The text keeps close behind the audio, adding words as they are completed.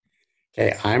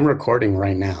Okay, I'm recording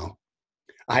right now.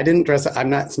 I didn't dress I'm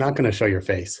not it's not gonna show your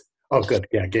face. Oh good.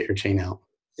 Yeah, get your chain out.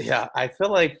 Yeah, I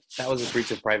feel like that was a breach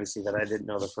of privacy that I didn't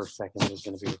know the first second it was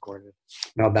going to be recorded.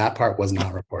 No, that part was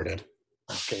not recorded.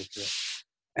 Okay, good.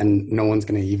 And no one's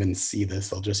gonna even see this.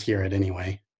 They'll just hear it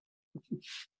anyway.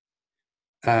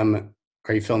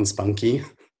 Are you feeling spunky?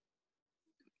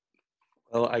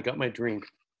 Well, I got my drink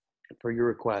per your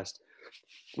request,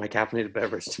 my caffeinated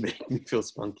beverage to make me feel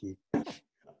spunky.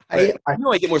 I, But I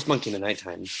I get more spunky in the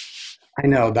nighttime. I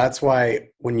know. That's why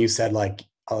when you said like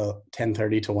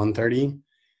 10:30 to 1:30,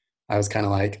 I was kind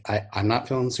of like, I'm not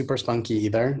feeling super spunky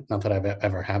either. Not that I've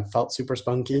ever have felt super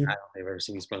spunky, I don't think I've ever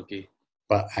seen me spunky.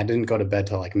 but I didn't go to bed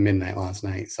till like midnight last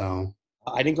night. So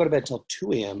I didn't go to bed till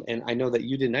 2 a.m., and I know that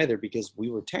you didn't either because we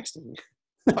were texting.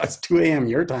 it's 2 a.m.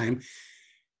 your time.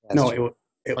 That's No, true.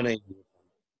 it 1 a.m.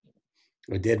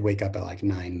 I did wake up at like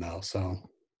 9 though, so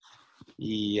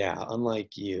Yeah,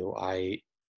 unlike you, I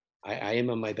am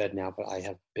on my bed now, but I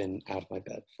have been out of my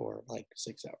bed for like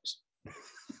 6 hours.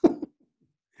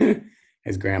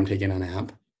 is Graham taking a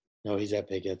nap? No, he's at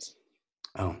Pickett's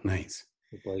Oh, nice.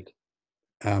 with Blake.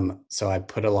 So I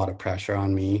put a lot of pressure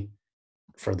on me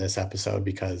for this episode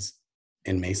because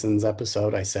in Mason's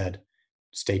episode, I said,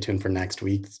 stay tuned for next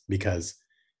week because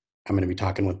I'm going to be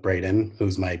talking with Braden,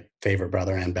 who's my favorite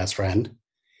brother and best friend.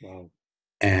 Wow.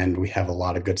 And we have a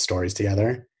lot of good stories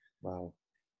together. Wow.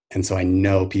 And so I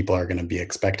know people are going to be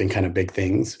expecting kind of big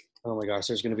things. Oh my gosh,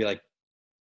 there's going to be like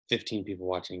 15 people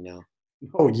watching now.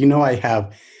 Oh, I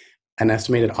have an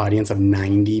estimated audience of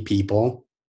 90 people.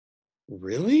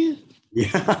 Really?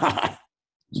 Yeah.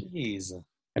 Jeez.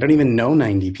 I don't even know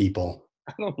 90 people.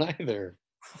 I don't either.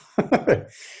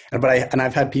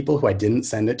 I've had people who I didn't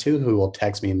send it to who will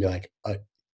text me and be like,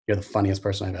 "You're the funniest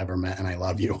person I've ever met, and I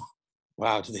love you."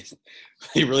 Wow, do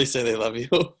they really say they love you?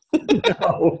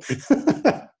 No.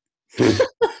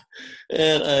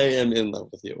 And I am in love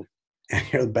with you.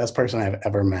 You're the best person I've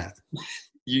ever met.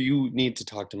 You need to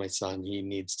talk to my son. He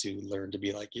needs to learn to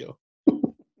be like you.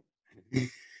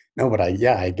 No, but I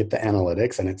get the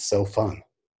analytics, and it's so fun.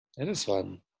 That is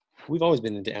fun. We've always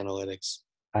been into analytics.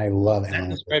 I love That analytics.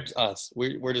 describes us.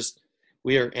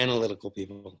 We are analytical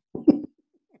people.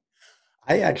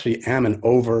 I actually am an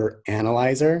over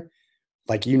analyzer.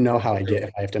 Like how I get True.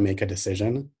 if I have to make a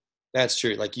decision. That's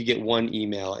true. Like you get one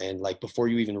email and like before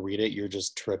you even read it, you're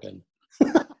just tripping.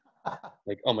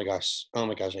 Like, oh my gosh,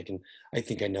 I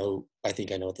think I know what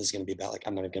this is going to be about. Like,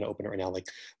 I'm not going to open it right now. Like,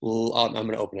 I'm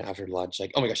going to open it after lunch.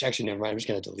 Like, oh my gosh, actually, never mind. I'm just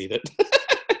going to delete it.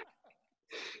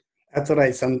 That's what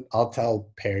I'll tell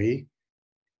Perry.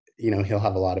 He'll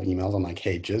have a lot of emails. I'm like,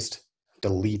 hey, just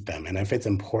delete them. And if it's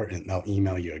important, they'll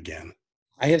email you again.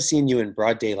 I have seen you in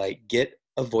broad daylight get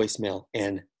a voicemail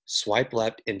and swipe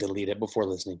left and delete it before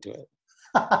listening to it.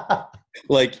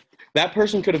 Like, that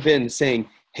person could have been saying,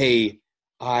 hey,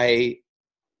 I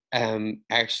I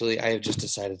have just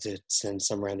decided to send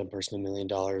some random person $1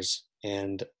 million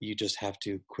and you just have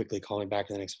to quickly call me back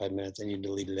in the next 5 minutes and you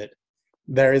deleted it.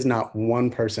 There is not one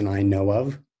person I know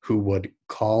of who would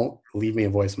call, leave me a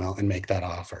voicemail, and make that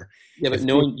offer. Yeah, but If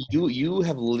knowing you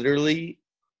have literally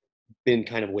been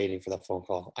kind of waiting for that phone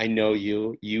call. I know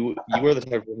you. You are the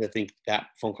type of person to think that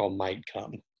phone call might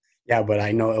come. Yeah, but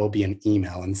I know it will be an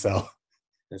email, and so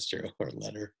That's true. Or a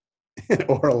letter.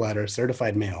 or a letter,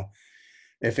 certified mail.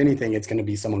 If anything, it's going to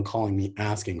be someone calling me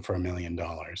asking for $1 million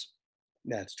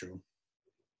That's true.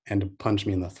 and to punch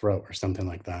me in the throat or something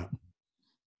like that.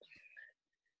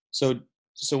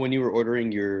 So when you were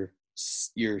ordering your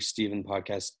Steven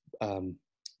podcast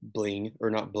bling or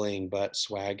not bling but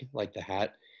swag like the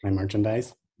hat, My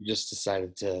merchandise. you just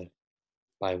decided to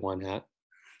buy one hat.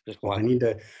 Just Well, one.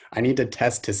 I need to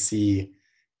test to see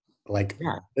like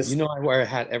Yeah. You this. know I wear a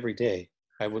hat every day.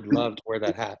 I would love to wear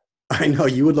that hat. I know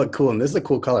you would look cool, and this is a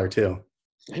cool color too.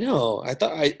 I know.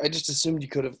 I just assumed you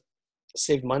could have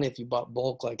saved money if you bought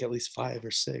bulk, like at least 5 or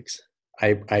 6.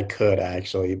 I could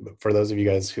actually, but for those of you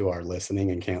guys who are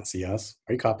listening and can't see us,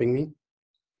 are you copying me?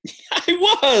 I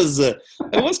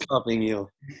was copying you.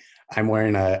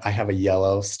 I have a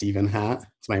yellow Steven hat.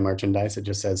 It's my merchandise. It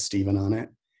just says Steven on it.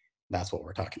 That's what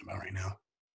we're talking about right now.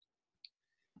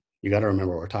 You got to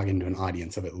remember, we're talking to an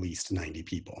audience of at least 90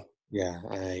 people. Yeah,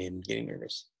 I am getting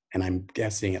nervous. And I'm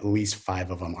guessing at least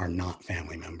 5 of them are not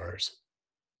family members.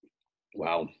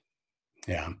 Wow.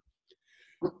 Yeah.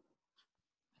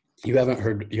 You haven't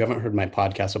heard my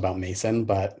podcast about Mason,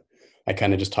 but I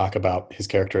kind of just talk about his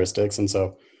characteristics. And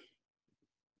so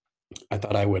I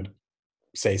thought I would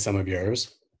say some of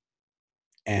yours.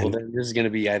 Well, And then this is going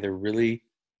to be either really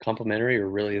complimentary or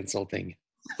really insulting.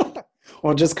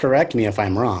 well, just correct me if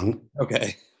I'm wrong.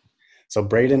 Okay. So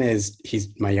Braden he's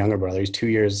my younger brother. He's 2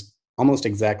 years, almost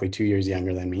exactly 2 years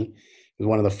younger than me. He's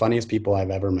one of the funniest people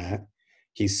I've ever met.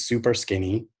 He's super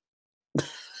skinny.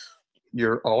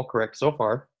 You're all correct so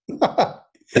far.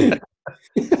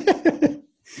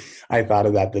 I thought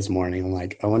of that this morning. I'm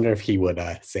like, I wonder if he would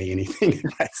say anything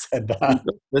if I said that.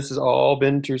 This has all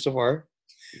been true so far.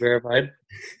 Verified.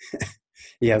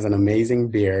 He has an amazing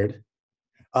beard.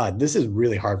 This is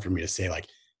really hard for me to say, like,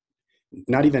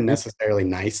 not even necessarily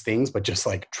nice things, but just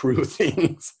like true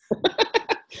things.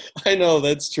 I know,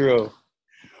 that's true.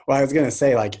 Well, I was gonna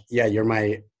say, like, yeah, you're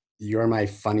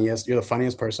the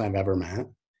funniest person I've ever met.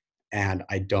 And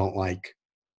I don't like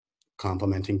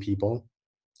complimenting people.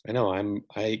 I know.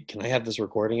 Can I have this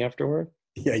recording afterward?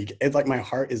 Yeah, it's like my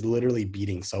heart is literally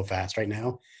beating so fast right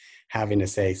now, having to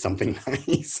say something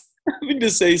nice. Having to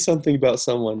say something about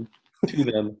someone to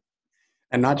them.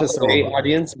 And not just Hey, someone.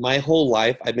 audience, my whole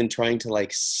life I've been trying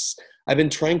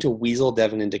to weasel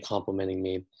Devin into complimenting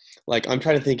me. Like, I'm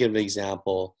trying to think of an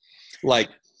example. Like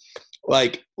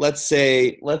let's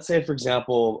say for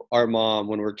example, our mom,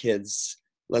 when we're kids,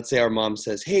 let's say our mom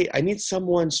says, "Hey, I need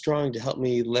someone strong to help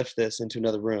me lift this into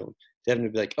another room." Devin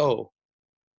would be like, "Oh,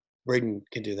 Braden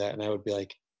can do that." And I would be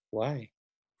like, "Why?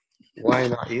 Why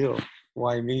not you?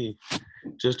 Why me?"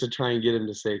 Just to try and get him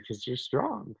to say, "Because you're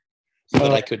strong." So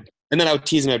that I could, and then I would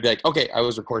tease him. I'd be like, "Okay, I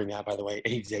was recording that, by the way."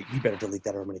 And he'd say, "You better delete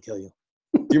that or I'm going to kill you."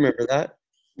 Do you remember that?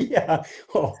 Yeah.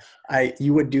 Well,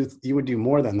 you would do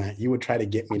more than that. You would try to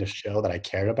get me to show that I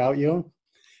cared about you.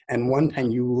 And one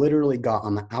time you literally got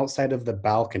on the outside of the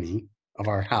balcony of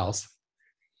our house,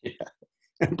 Yeah.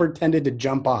 and pretended to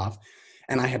jump off.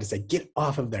 And I had to say, "Get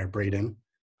off of there, Braden,"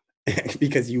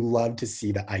 because you love to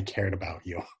see that I cared about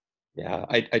you. Yeah,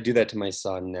 I do that to my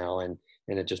son now, and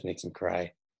it just makes him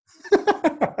cry.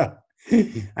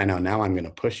 I know. Now I'm going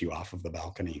to push you off of the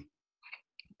balcony.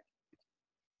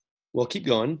 Well, keep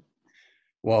going.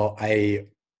 Well,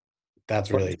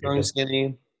 that's really Strong,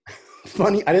 skinny.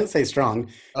 funny. I didn't say strong.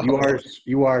 You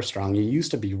Oh, are strong. You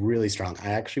used to be really strong.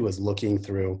 I actually was looking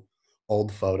through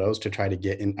old photos to try to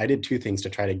get in. I did two things to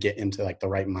try to get into like the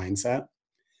right mindset.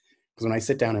 Because when I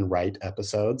sit down and write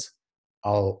episodes,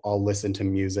 I'll listen to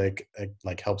music. It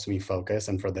like helps me focus.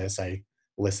 And for this, I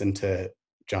listened to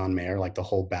John Mayer, like the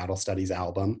whole Battle Studies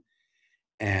album,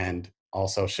 and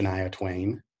also Shania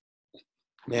Twain.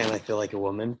 man, I feel like a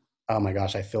woman. Oh my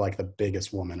gosh, I feel like the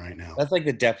biggest woman right now. That's like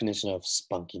the definition of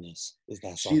spunkiness, is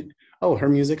that She, song. oh, her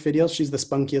music videos, she's the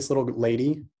spunkiest little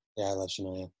lady. Yeah, I love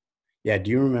Shania. Yeah,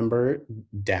 do you remember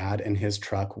Dad and his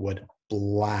truck would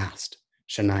blast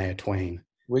Shania Twain?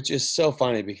 Which is so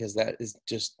funny because that is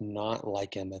just not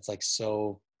like him. That's like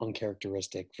so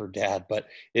uncharacteristic for Dad, but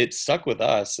it stuck with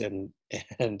us and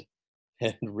and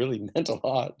really meant a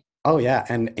lot. Oh yeah,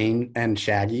 and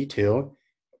Shaggy too.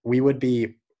 We would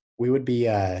be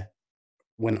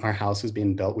when our house was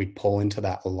being built, we'd pull into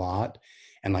that lot,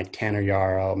 and like Tanner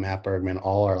Yarrow, Matt Bergman,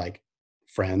 all our like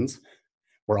friends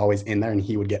were always in there, and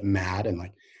he would get mad and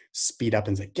like speed up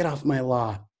and say, "Get off my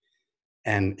lot."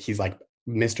 And he's like,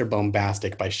 Mr.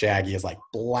 Bombastic by Shaggy is like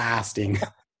blasting.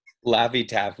 Laffy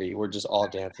Taffy. We're just all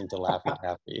dancing to Laffy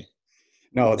Taffy.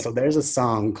 No, so there's a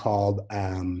song called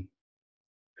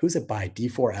who's it by?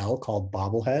 D4L called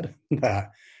Bobblehead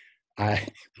that I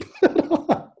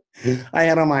I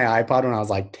had on my iPod when I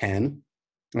was like 10.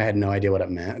 I had no idea what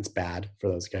it meant. It's bad for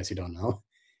those guys who don't know.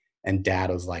 And Dad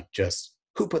was like, just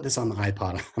who put this on the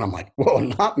iPod? And I'm like, whoa,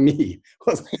 not me.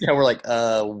 Yeah, we're like,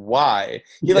 why?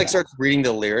 He like starts reading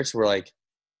the lyrics. We're like,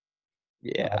 Oh,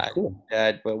 yeah, that's cool.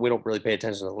 Dad, but we don't really pay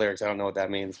attention to the lyrics. I don't know what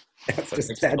that means. It's But just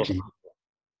it's so catchy.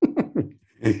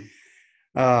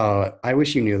 Oh, I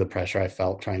wish you knew the pressure I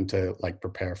felt trying to like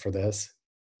prepare for this.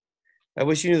 I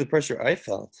wish you knew the pressure I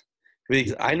felt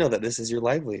because I know that this is your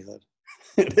livelihood.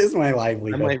 It is my I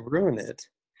livelihood. might ruin it.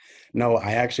 No,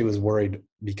 I actually was worried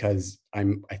because I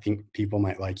think people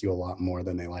might like you a lot more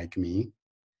than they like me.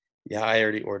 Yeah, I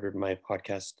already ordered my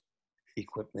podcast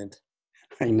equipment.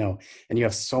 I know. And you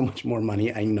have so much more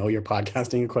money. I know your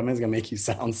podcasting equipment is gonna make you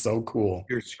sound so cool.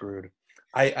 You're screwed.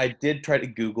 I did try to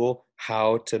Google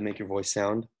how to make your voice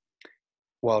sound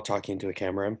while talking to a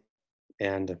camera,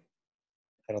 and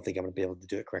I don't think I'm going to be able to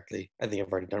do it correctly. I think I've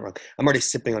already done it wrong. I'm already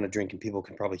sipping on a drink, and people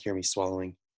can probably hear me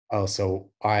swallowing. Oh, so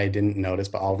I didn't notice,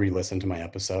 but I'll re-listen to my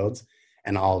episodes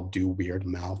and I'll do weird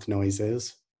mouth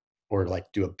noises or like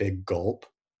do a big gulp.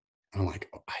 And I'm like,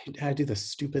 oh, I do the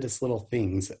stupidest little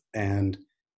things and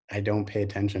I don't pay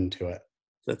attention to it.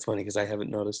 That's funny because I haven't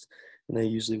noticed, and I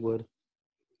usually would.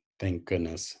 Thank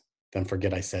goodness. Then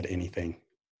forget I said anything.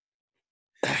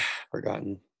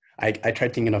 Forgotten. I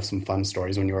tried thinking of some fun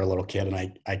stories when you were a little kid,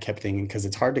 and I kept thinking, because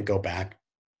it's hard to go back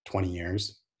 20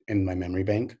 years. in my memory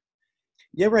bank.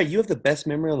 Yeah, right. You have the best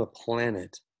memory on the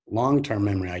planet. Long-term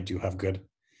memory, I do have good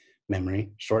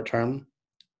memory. Short-term,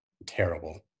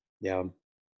 terrible. Yeah.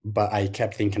 But I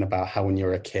kept thinking about how when you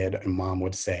were a kid and mom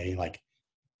would say, like,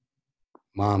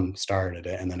 mom started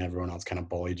it and then everyone else kind of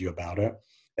bullied you about it,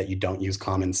 that you don't use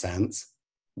common sense.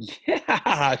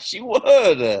 Yeah, she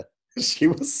would. She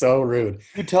was so rude.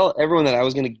 You tell everyone that I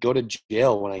was going to go to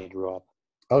jail when I grew up.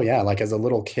 Oh, yeah. Like as a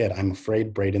little kid, I'm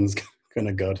afraid Braden's going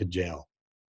to go to jail.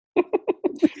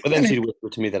 But then And she'd whisper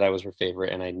to me that I was her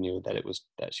favorite, and I knew that it was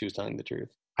that she was telling the truth.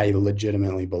 I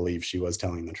legitimately believe she was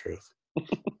telling the truth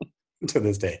to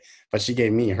this day. But she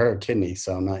gave me her kidney,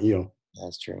 so not you.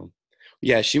 That's true.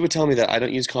 Yeah, she would tell me that I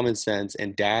don't use common sense,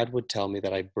 and Dad would tell me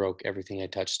that I broke everything I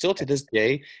touched. Still to this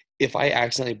day, if I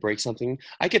accidentally break something,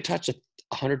 I could touch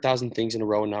 100,000 things in a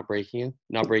row and not break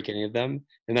any of them.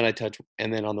 And then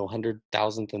and then on the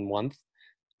 100,000th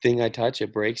thing I touch,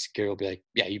 it breaks. Gary will be like,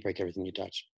 "Yeah, you break everything you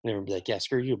touch." And everyone will be like, "Yeah,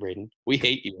 screw you, Braden. We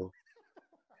hate you."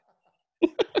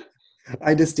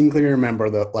 I distinctly remember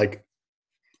like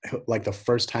the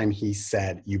first time he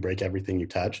said you break everything you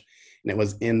touch, and it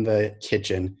was in the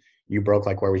kitchen. You broke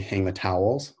like where we hang the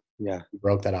towels. Yeah. You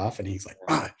broke that off, and he's like,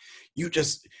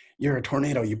 you're a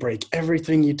tornado. You break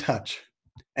everything you touch.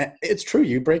 And it's true.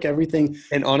 You break everything.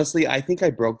 And honestly, I think I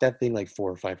broke that thing like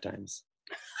 4 or 5 times.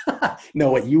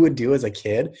 No, what you would do as a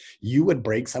kid, you would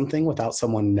break something without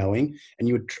someone knowing, and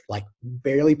you would like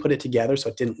barely put it together so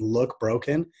it didn't look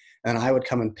broken. And I would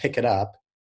come and pick it up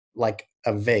like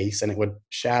a vase, and it would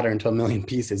shatter into a million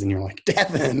pieces. And you're like,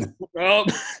 Devin. Well,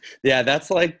 yeah, that's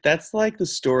like the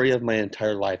story of my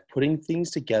entire life, putting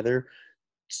things together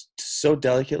so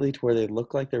delicately to where they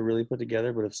look like they're really put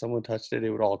together, but if someone touched it, it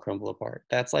would all crumble apart.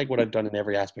 That's like what I've done in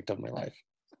every aspect of my life.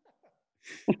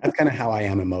 That's kind of how I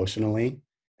am emotionally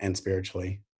and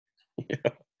spiritually.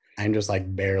 Yeah. I'm just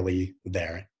like barely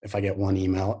there. If I get one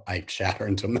email, I shatter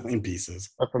into a million pieces.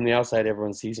 But from the outside,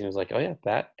 everyone sees you and is like, "Oh yeah,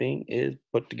 that thing is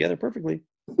put together perfectly."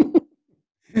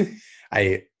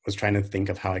 I was trying to think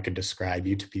of how I could describe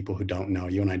you to people who don't know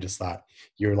you, and I just thought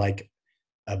you're like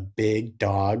a big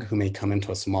dog who may come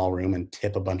into a small room and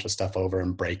tip a bunch of stuff over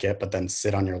and break it, but then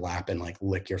sit on your lap and like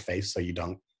lick your face so you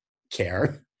don't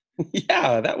care.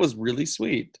 Yeah, that was really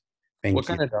sweet. What Thank you.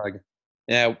 kind of dog?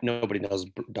 Yeah, nobody knows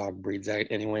dog breeds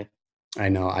anyway. I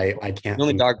know. I can't The only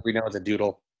think. dog we know is a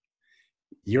doodle.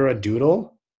 You're a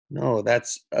doodle? No,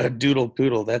 that's a doodle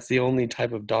poodle. That's the only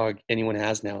type of dog anyone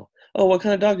has now. Oh, what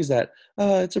kind of dog is that?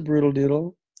 It's a brutal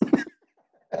doodle.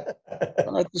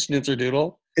 It's a schnitzer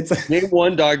doodle. It's a Name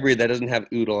one dog breed that doesn't have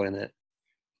oodle in it.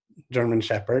 German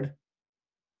Shepherd.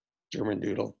 German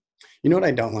doodle. You know what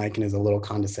I don't like and is a little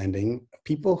condescending?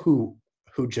 People who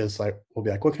just like will be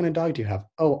like, "What kind of dog do you have?"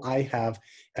 "Oh, I have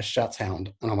a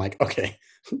Schutzhound." And I'm like, "Okay,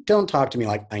 don't talk to me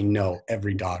like I know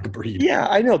every dog breed." Yeah,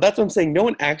 I know. That's what I'm saying. No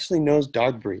one actually knows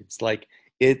dog breeds. Like,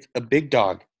 it's a big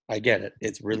dog. I get it.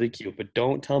 It's really cute, but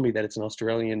don't tell me that it's an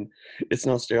Australian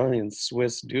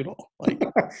Swiss doodle. Like,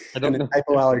 I And don't it's know.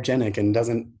 hypoallergenic and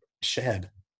doesn't shed.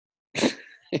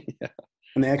 Yeah.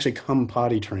 And they actually come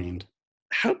potty trained.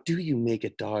 How do you make a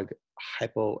dog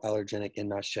hypoallergenic and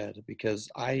not shed? Because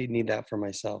I need that for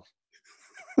myself.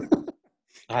 All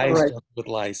I right. struggle with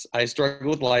lice. I struggle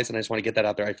with lice, and I just want to get that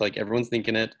out there. I feel like everyone's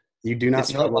thinking it. You do not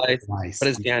It's not struggle with lice, but lice.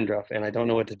 it's dandruff, and I don't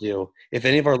know what to do. If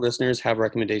any of our listeners have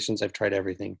recommendations, I've tried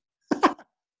everything. I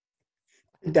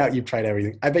doubt you've tried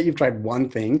everything. I bet you've tried one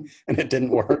thing and it didn't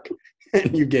work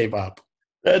and you gave up.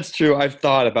 That's true. I've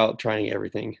thought about trying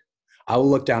everything. I'll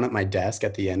look down at my desk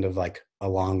at the end of like a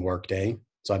long work day.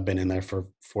 So I've been in there for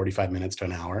 45 minutes to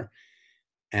an hour.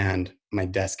 And my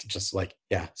desk just like,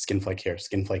 yeah, skin flake here,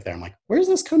 skin flake there. I'm like, where's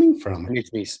this coming from? It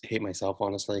makes me hate myself,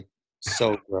 honestly.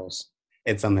 So gross.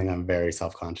 It's something I'm very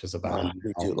self-conscious about.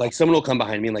 Me too. Like, someone will come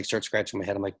behind me and like start scratching my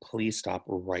head. I'm like, please stop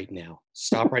right now.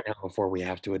 Stop right now before we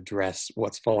have to address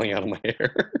what's falling out of my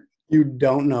hair. You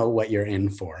don't know what you're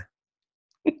in for.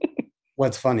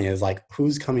 What's funny is like,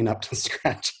 who's coming up to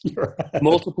scratch your head?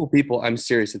 Multiple people. I'm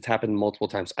serious. It's happened multiple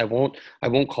times. I won't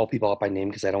call people out by name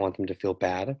because I don't want them to feel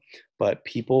bad. But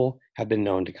people have been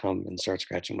known to come and start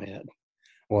scratching my head.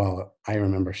 Well, I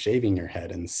remember shaving your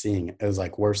head and seeing it. It was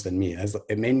like worse than me.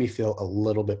 It made me feel a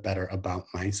little bit better about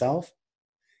myself.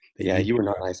 That Yeah, you, you were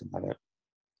not nice about it.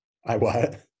 I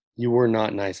what? You were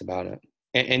not nice about it.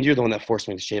 And you're the one that forced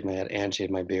me to shave my head and shave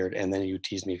my beard, and then you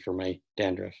teased me for my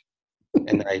dandruff.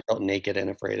 And then I felt naked and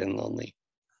afraid and lonely.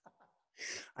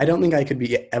 I don't think I could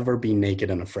ever be naked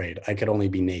and afraid. I could only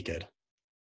be naked.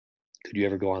 Could you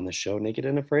ever go on the show naked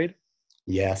and afraid?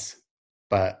 Yes,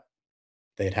 but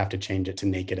they'd have to change it to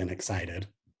naked and excited.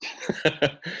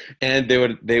 And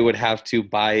they would have to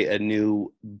buy a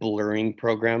new blurring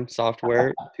program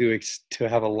software to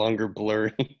have a longer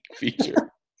blurring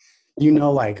feature.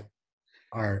 Like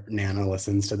our Nana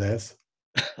listens to this.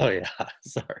 Oh yeah,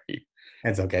 sorry.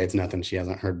 It's okay. It's nothing she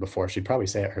hasn't heard before. She'd probably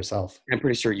say it herself. I'm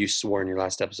pretty sure you swore in your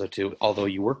last episode too, although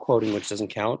you were quoting, which doesn't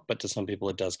count, but to some people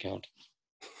it does count.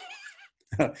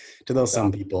 To those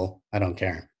some people, I don't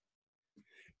care.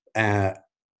 And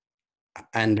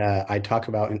I talk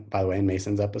about, by the way, in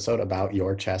Mason's episode about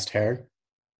your chest hair.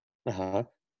 Uh-huh.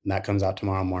 And that comes out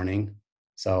tomorrow morning.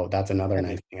 So that's another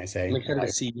nice thing I say. I'm excited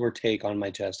to see your take on my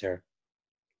chest hair.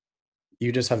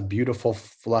 You just have beautiful,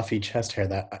 fluffy chest hair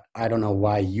that I don't know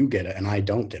why you get it and I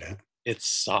don't get it. It's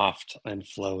soft and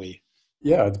flowy.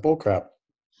 Yeah, it's bullcrap.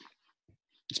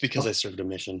 It's because I served a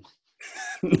mission.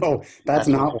 No, that's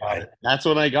not why. That's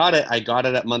when I got it. I got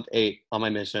it at month 8 on my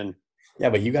mission. Yeah,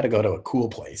 but you got to go to a cool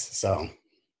place. So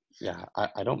yeah,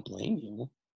 I don't blame you.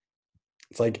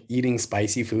 It's like eating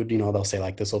spicy food. They'll say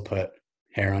like this will put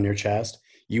hair on your chest.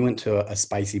 You went to a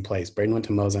spicy place. Braden went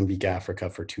to Mozambique, Africa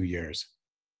for 2 years.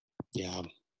 Yeah.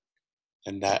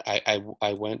 And that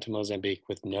I went to Mozambique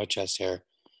with no chest hair,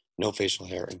 no facial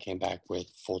hair, and came back with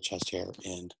full chest hair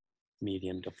and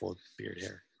medium to full beard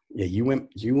hair. Yeah, you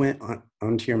went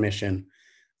onto your mission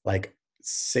like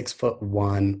 6'1",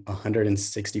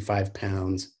 165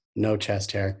 pounds, no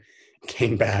chest hair.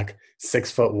 Came back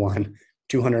 6'1",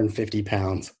 250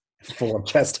 pounds, full of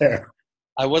chest hair.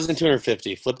 I wasn't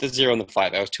 250. Flip the 0 and the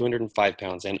 5. I was 205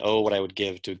 pounds, and what I would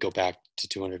give to go back to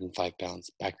 205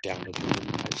 pounds, back down to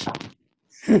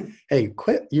 205. Hey,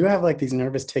 quit! You have like these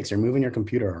nervous tics. You're moving your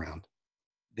computer around.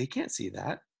 They can't see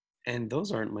that. And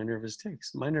those aren't my nervous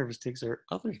tics. My nervous tics are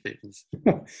other things.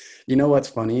 You know what's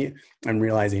funny? I'm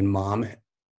realizing mom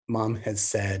has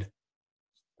said,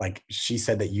 like, she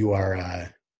said that you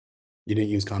didn't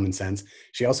use common sense.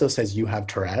 She also says you have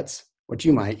Tourette's, which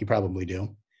you probably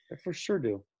do. I for sure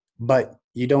do. But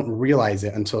you don't realize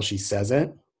it until she says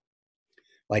it.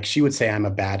 Like she would say, I'm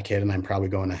a bad kid and I'm probably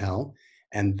going to hell.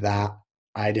 And that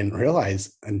I didn't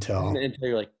realize until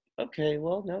you're like, okay,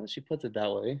 well, now that she puts it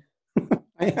that way.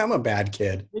 I am a bad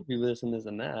kid. We do this and this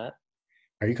and that.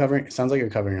 Are you covering? It sounds like you're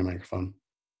covering your microphone.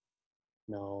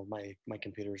 No, my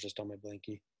computer is just on my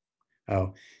blankie.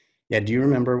 Oh, yeah. Do you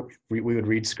remember we would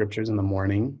read scriptures in the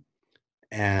morning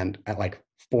and at like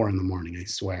 4 a.m, I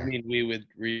swear. I mean, we would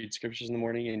read scriptures in the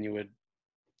morning and you would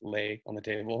lay on the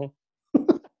table.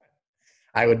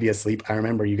 I would be asleep. I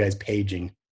remember you guys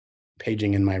paging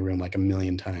in my room like a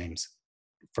million times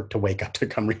to wake up to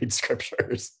come read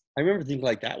scriptures. I remember thinking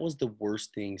like that was the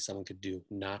worst thing someone could do,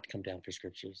 not come down for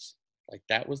scriptures. Like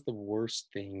that was the worst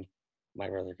thing my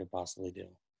brother could possibly do.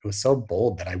 It was so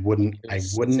bold that I wouldn't.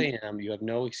 6 a.m. You have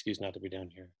no excuse not to be down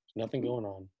here. There's nothing going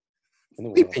on in the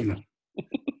world.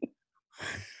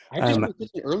 I've just been such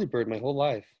an early bird my whole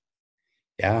life.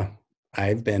 Yeah,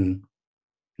 I've been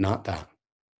not that.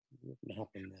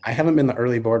 I haven't been the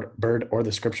early bird or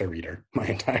the scripture reader my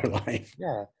entire life.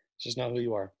 Yeah, it's just not who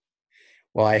you are.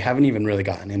 Well, I haven't even really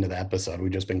gotten into the episode.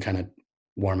 We've just been kind of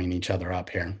warming each other up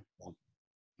here.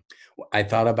 I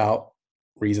thought about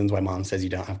reasons why mom says you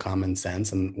don't have common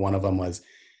sense. And one of them was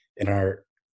in our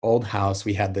old house,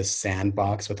 we had this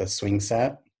sandbox with a swing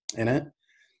set in it.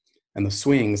 And the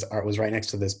swings was right next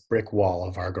to this brick wall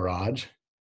of our garage.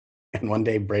 And one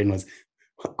day Braden was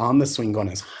on the swing going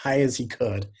as high as he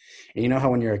could. And you know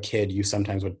how when you're a kid, you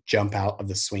sometimes would jump out of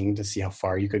the swing to see how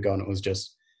far you could go. And it was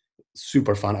just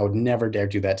super fun. I would never dare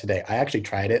do that today. I actually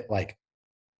tried it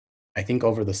I think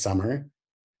over the summer.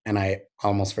 And I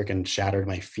almost freaking shattered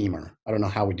my femur. I don't know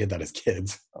how we did that as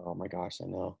kids. Oh my gosh, I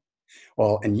know.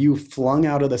 Well, and you flung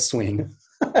out of the swing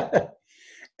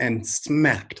and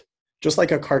smacked, just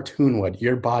like a cartoon would,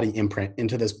 your body imprint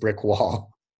into this brick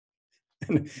wall.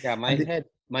 Yeah,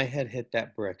 my head hit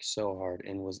that brick so hard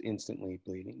and was instantly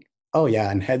bleeding. Oh yeah,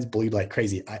 and heads bleed like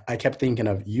crazy. I kept thinking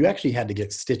of, you actually had to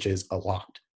get stitches a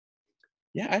lot.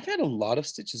 Yeah, I've had a lot of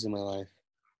stitches in my life.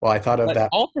 Well, I thought of that.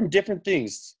 All from different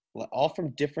things. All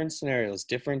from different scenarios,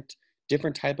 different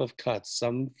type of cuts,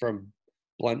 some from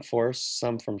blunt force,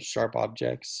 some from sharp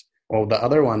objects. Well, the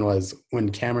other one was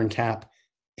when Cameron Cap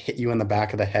hit you in the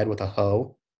back of the head with a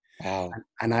hoe. Wow.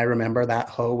 And I remember that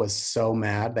hoe was so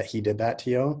mad that he did that to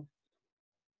you.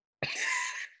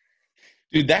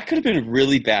 Dude, that could have been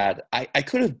really bad. I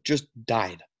could have just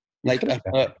died.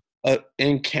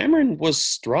 And Cameron was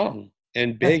strong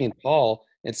and big and tall.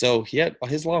 And so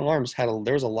his long arms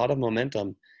there was a lot of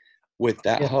momentum with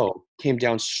that hoe. Came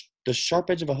down, the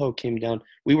sharp edge of a hoe came down.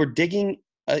 We were digging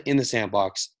in the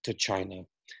sandbox to China,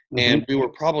 and we were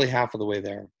probably half of the way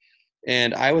there.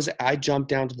 And I jumped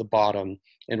down to the bottom,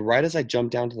 and right as I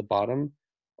jumped down to the bottom,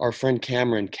 our friend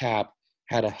Cameron Cap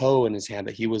had a hoe in his hand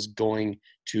that he was going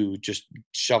to just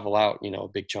shovel out, a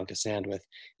big chunk of sand with.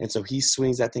 And so he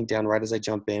swings that thing down right as I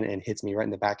jump in and hits me right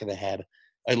in the back of the head.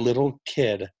 A little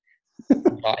kid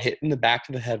got hit in the back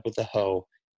of the head with a hoe,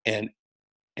 and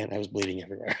I was bleeding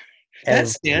everywhere. That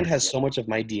sand has so much of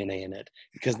my DNA in it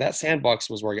because that sandbox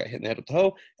was where I got hit in the head with the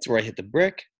hoe. It's where I hit the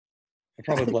brick. I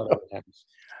probably bled all the times.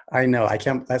 I know. I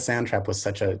can't. That sand trap was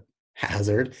such a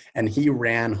hazard, and he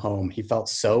ran home. He felt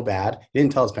so bad. He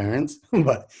didn't tell his parents,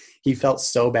 but he felt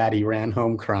so bad. He ran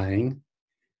home crying.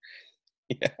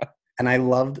 Yeah. And I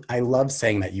loved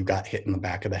saying that you got hit in the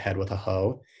back of the head with a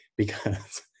hoe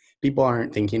because people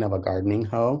aren't thinking of a gardening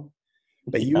hoe.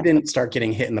 But you didn't start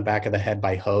getting hit in the back of the head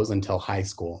by hoes until high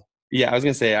school. Yeah, I was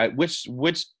gonna say,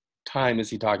 which time is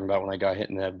he talking about when I got hit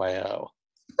in the head by a hoe?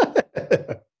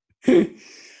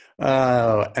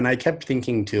 And I kept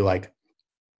thinking too, like,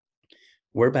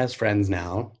 we're best friends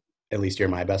now. At least you're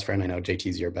my best friend. I know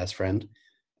JT's your best friend.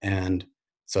 And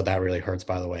so that really hurts,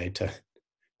 by the way, to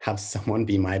have someone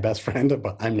be my best friend,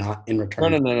 but I'm not in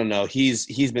return. No.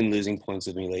 He's been losing points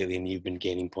with me lately, and you've been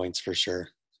gaining points for sure.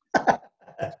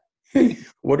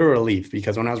 What a relief,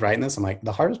 because when I was writing this, I'm like,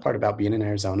 the hardest part about being in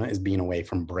Arizona is being away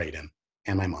from Braden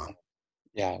and my mom.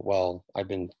 Yeah, well, I've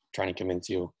been trying to convince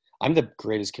you. I'm the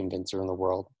greatest convincer in the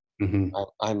world. Mm-hmm.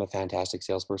 I'm a fantastic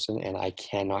salesperson, and I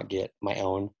cannot get my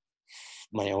own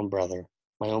brother,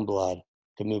 my own blood,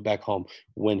 to move back home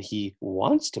when he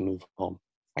wants to move home.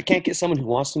 I can't get someone who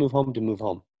wants to move home to move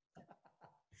home.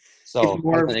 So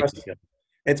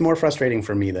it's more frustrating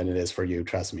for me than it is for you.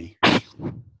 Trust me.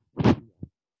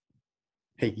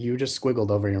 Hey, you just squiggled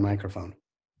over your microphone.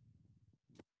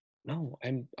 No,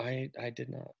 I did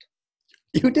not.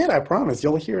 You did, I promise.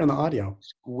 You'll hear in the audio.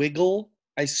 Squiggle?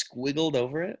 I squiggled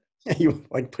over it? Yeah, you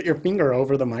like put your finger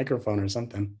over the microphone or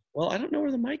something. Well, I don't know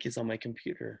where the mic is on my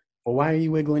computer. Well, why are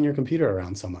you wiggling your computer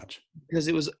around so much? Because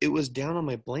it was down on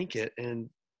my blanket, and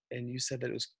you said that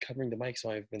it was covering the mic,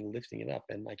 so I've been lifting it up,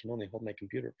 and I can only hold my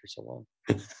computer for so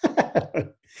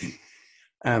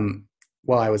long.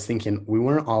 Well, I was thinking we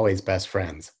weren't always best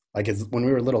friends. Like when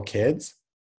we were little kids,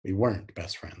 we weren't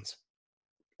best friends.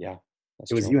 Yeah,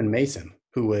 it was true. You and Mason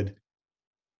who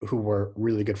were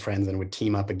really good friends and would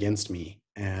team up against me.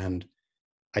 And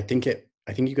I think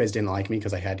you guys didn't like me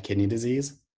because I had kidney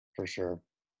disease. For sure.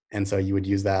 And so you would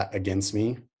use that against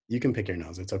me. You can pick your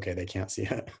nose. It's okay. They can't see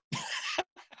it.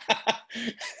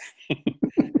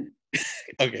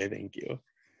 Okay, thank you.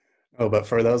 Oh, but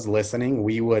for those listening,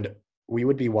 we would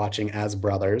be watching as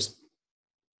brothers.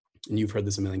 And you've heard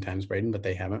this a million times, Braden, but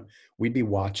they haven't. We'd be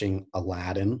watching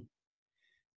Aladdin,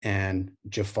 and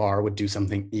Jafar would do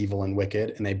something evil and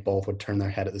wicked, and they both would turn their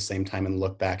head at the same time and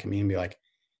look back at me and be like,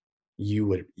 you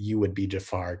would be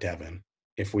Jafar, Devin,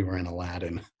 if we were in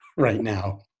Aladdin right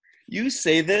now. You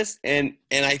say this, and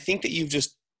I think that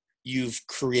you've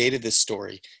created this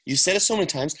story. You said it so many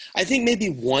times. I think maybe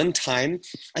one time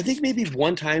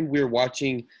we were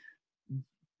watching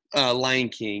Lion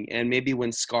King, and maybe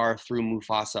when Scar threw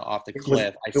Mufasa off the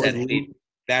cliff, I said, "Hey,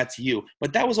 that's you."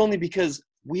 But that was only because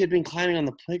we had been climbing on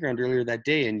the playground earlier that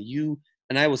day, and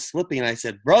I was slipping, and I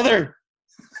said, "Brother,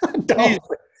 please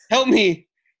help me!"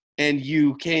 And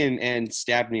you came and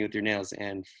stabbed me with your nails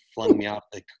and flung me off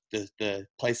the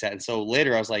playset. And so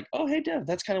later I was like, "Oh, hey, Dev,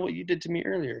 that's kind of what you did to me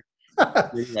earlier."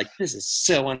 You're like, this is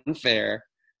so unfair.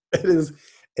 It is.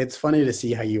 It's funny to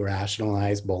see how you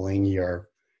rationalize bullying your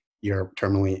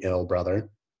terminally ill brother.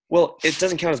 Well, it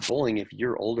doesn't count as bullying if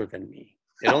you're older than me.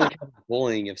 It only counts as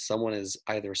bullying if someone is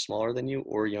either smaller than you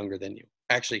or younger than you.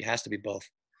 Actually, it has to be both.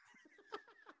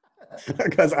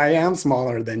 Because I am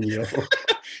smaller than you.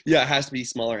 Yeah, it has to be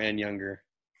smaller and younger.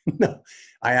 No,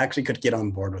 I actually could get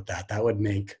on board with that. That'd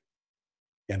make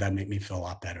me feel a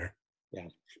lot better. Yeah.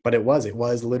 But it was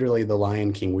literally the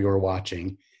Lion King we were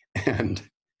watching. And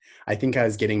I think I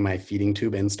was getting my feeding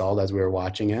tube installed as we were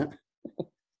watching it,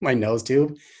 my nose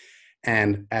tube.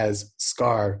 And as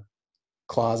Scar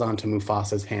claws onto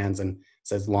Mufasa's hands and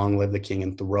says, "Long live the king,"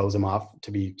 and throws him off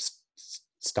to be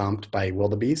stomped by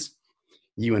wildebeest,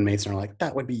 you and Mason are like,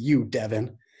 "That would be you,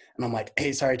 Devin." And I'm like,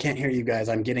 "Hey, sorry, I can't hear you guys.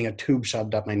 I'm getting a tube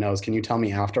shoved up my nose. Can you tell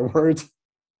me afterwards?"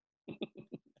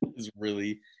 It's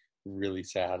really, really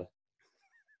sad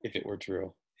if it were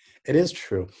true. It is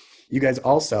true. You guys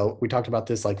also, we talked about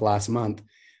this like last month.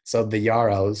 So the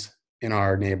Yaros in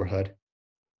our neighborhood,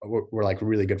 we're like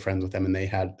really good friends with them, and they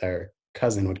had their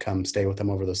cousin would come stay with them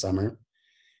over the summer.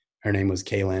 Her name was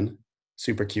Kaylin,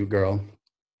 super cute girl.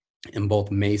 And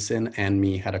both Mason and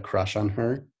me had a crush on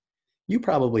her. You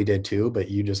probably did too, but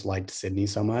you just liked Sydney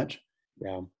so much.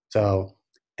 Yeah. So,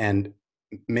 And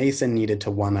Mason needed to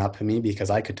one up me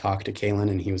because I could talk to Kalen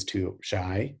and he was too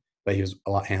shy, but he was a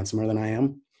lot handsomer than I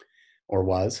am or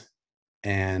was.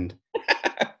 And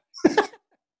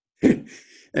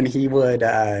and he would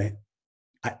I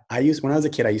used when I was a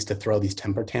kid, I used to throw these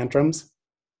temper tantrums,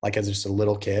 like as just a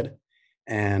little kid.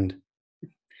 And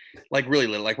Like really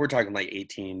little, like we're talking like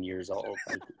 18 years old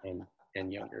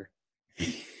and younger.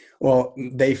 well,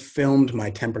 they filmed my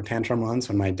temper tantrum once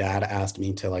when my dad asked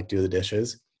me to like do the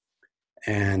dishes.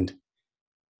 And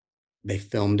they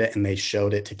filmed it and they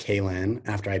showed it to Kaylin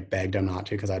after I begged him not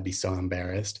to because I'd be so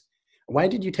embarrassed. Why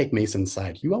did you take Mason's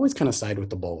side? You always kind of side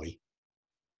with the bully.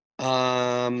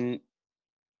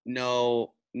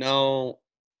 No, no,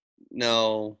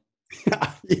 no.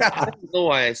 I Yeah, don't know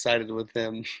why I sided with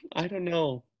him. I don't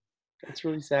know. That's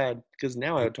really sad because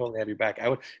now I would totally have your back. I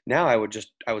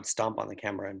would stomp on the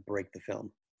camera and break the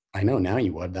film. I know now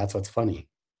you would. That's what's funny.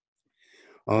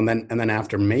 Well, and then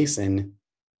after Mason,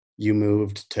 you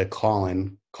moved to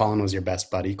Colin. Colin was your best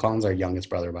buddy. Colin's our youngest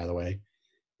brother, by the way.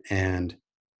 And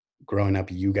growing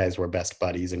up, you guys were best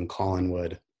buddies. And Colin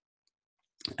would,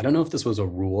 I don't know if this was a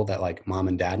rule that like mom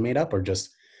and dad made up or just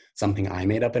something I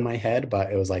made up in my head,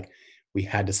 but it was like we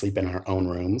had to sleep in our own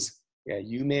rooms. Yeah,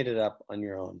 you made it up on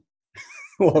your own.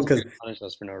 Well, Just because to punish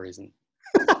us for no reason.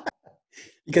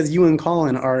 you and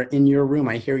Colin are in your room.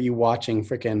 I hear you watching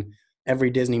freaking every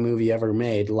Disney movie ever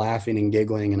made, laughing and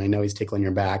giggling, and I know he's tickling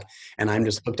your back. And I'm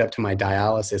just hooked up to my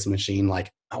dialysis machine,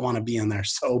 like I want to be in there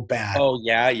so bad. Oh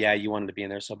yeah, yeah, you wanted to be in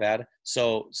there so bad.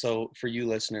 So for you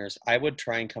listeners, I would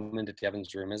try and come into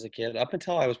Devin's room as a kid up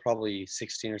until I was probably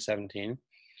 16 or 17.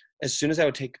 As soon as I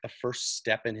would take a first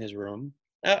step in his room,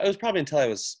 it was probably until I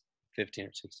was 15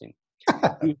 or 16.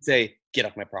 He would say, "Get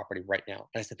off my property right now."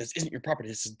 And I said, "This isn't your property.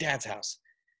 This is Dad's house."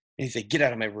 And he'd say, "Get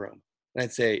out of my room." And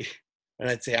I'd say,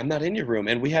 "I'm not in your room."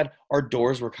 And we had our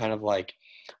doors were kind of like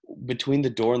between the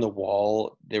door and the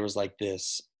wall. There was like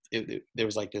this. There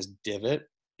was like this divot,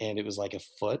 and it was like a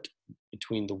foot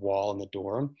between the wall and the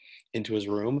door into his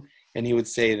room. And he would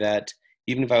say that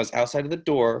even if I was outside of the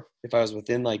door, if I was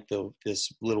within like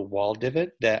this little wall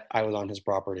divot, that I was on his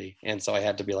property, and so I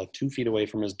had to be like 2 feet away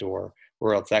from his door,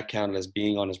 or else that counted as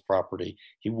being on his property.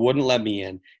 He wouldn't let me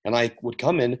in, and I would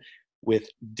come in with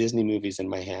Disney movies in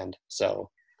my hand.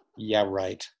 So, yeah,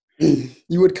 right.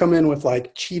 You would come in with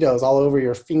like Cheetos all over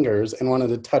your fingers and wanted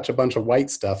to touch a bunch of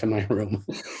white stuff in my room.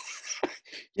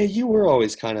 Yeah, you were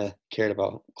always kind of cared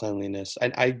about cleanliness.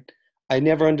 I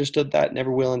never understood that.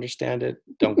 Never will understand it.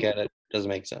 Don't get it. Doesn't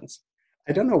make sense.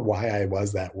 I don't know why I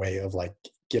was that way of like,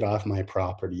 get off my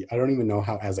property. I don't even know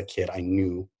how as a kid I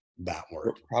knew that word.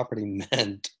 What property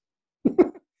meant.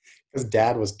 Because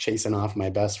dad was chasing off my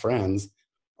best friends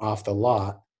off the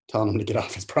lot, telling them to get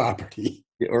off his property.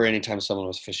 Or anytime someone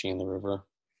was fishing in the river.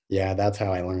 Yeah, that's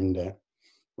how I learned it.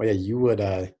 Well, yeah, you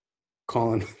would,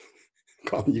 Colin,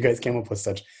 Colin, you guys came up with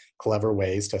such clever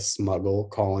ways to smuggle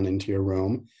Colin into your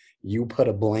room. You put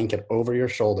a blanket over your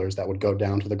shoulders that would go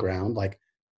down to the ground like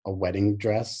a wedding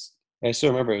dress. I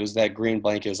still remember it was that green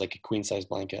blanket. It was like a queen size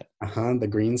blanket. Uh-huh, the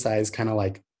green size, kind of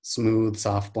like smooth,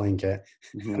 soft blanket.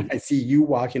 Hmm. And I see you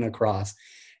walking across,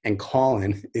 and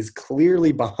Colin is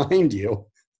clearly behind you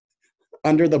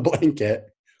under the blanket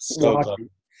So close. walking. He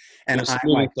And was I'm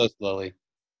moving like, so slowly.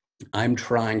 I'm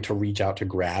trying to reach out to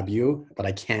grab you, but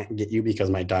I can't get you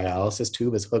because my dialysis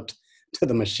tube is hooked to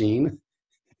the machine.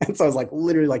 And so I was like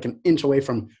literally like an inch away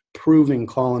from proving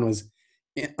Colin was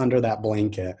under that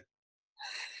blanket.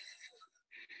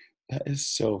 That is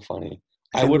so funny.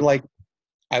 I And would like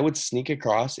I would sneak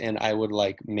across and I would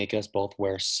like make us both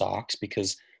wear socks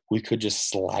because we could just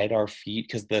slide our feet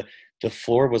because the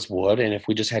floor was wood, and if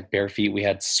we just had bare feet, we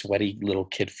had sweaty little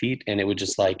kid feet, and it would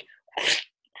just like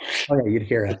oh yeah, you'd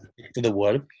hear it. to the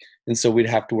wood. And so we'd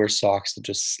have to wear socks to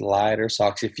just slide our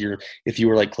socks if you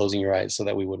were like closing your eyes so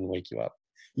that we wouldn't wake you up.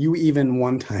 You even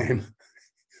one time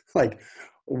like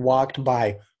walked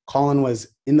by. Colin was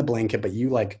in the blanket, but you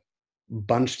like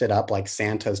bunched it up like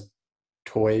Santa's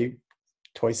toy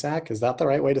toy sack. Is that the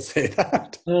right way to say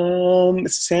that?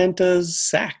 Santa's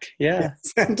sack. Yeah, Yeah.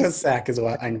 Santa's sack is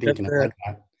what I'm That's thinking of, like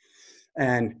that.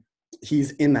 And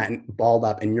he's in that and balled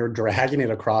up, and you're dragging it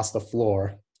across the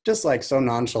floor, just like so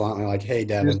nonchalantly, like, "Hey,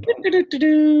 Just Devin,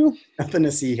 do-do-do-do-do. nothing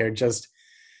to see here, just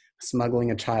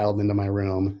smuggling a child into my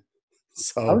room." I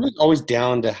So was just always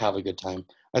down to have a good time.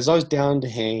 I was always down to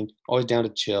hang, always down to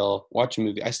chill, watch a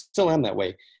movie. I still am that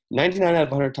way. 99 out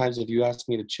of 100 times, if you ask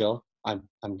me to chill, I'm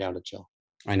down to chill.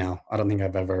 I know I don't think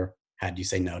I've ever had you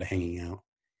say no to hanging out.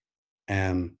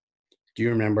 Do you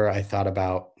remember I thought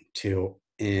about too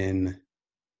in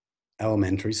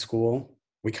elementary school?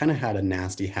 We kind of had a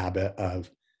nasty habit of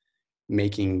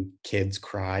making kids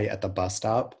cry at the bus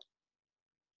stop.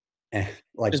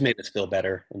 Like, Just made us feel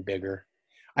better and bigger.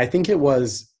 I think it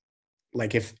was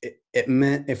like if it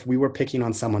meant if we were picking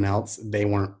on someone else, they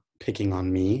weren't picking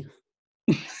on me.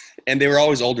 And they were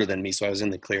always older than me, so I was in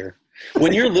the clear.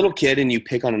 When you're a little kid and you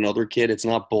pick on an older kid, it's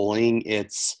not bullying.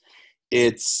 It's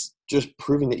just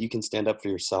proving that you can stand up for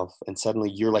yourself. And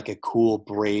suddenly you're like a cool,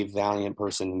 brave, valiant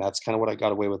person. And that's kind of what I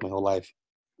got away with my whole life.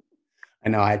 I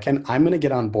know I'm going to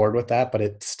get on board with that, but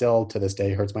it still to this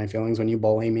day hurts my feelings when you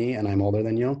bully me and I'm older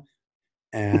than you.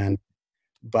 And,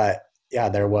 but yeah,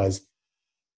 there was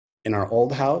in our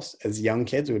old house as young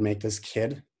kids, we would make this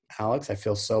kid, Alex. I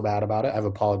feel so bad about it. I've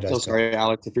apologized So to him. sorry,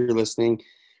 Alex, if you're listening.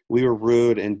 We were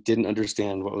rude and didn't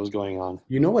understand what was going on.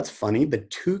 You know what's funny? The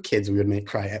two kids we would make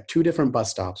cry at two different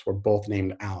bus stops were both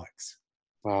named Alex.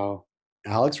 Wow.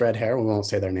 Alex, red hair. We won't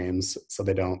say their names so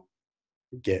they don't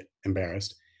get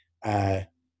embarrassed.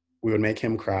 We would make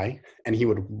him cry and he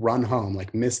would run home,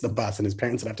 like miss the bus, and his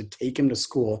parents would have to take him to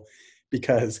school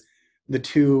because the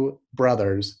two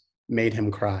brothers made him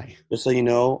cry. Just so you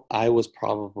know, I was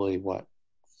probably,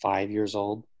 5 years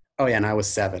old? Oh yeah, and I was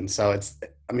 7. So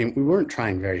we weren't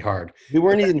trying very hard. We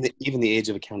weren't even the age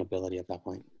of accountability at that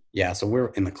point. Yeah, so we're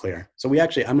in the clear. So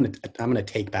I'm gonna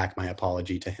take back my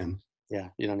apology to him. Yeah,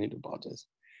 you don't need to apologize.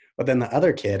 But then the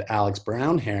other kid, Alex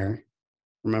Brown Hair,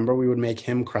 remember we would make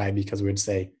him cry because we would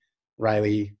say,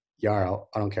 Riley Yarrow,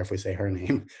 I don't care if we say her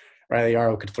name, Riley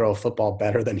Yarrow could throw a football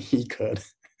better than he could.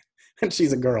 And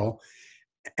she's a girl.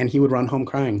 And he would run home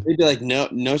crying. They'd be like,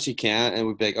 no, she can't. And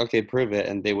we'd be like, okay, prove it.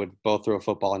 And they would both throw a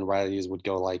football and Riley's would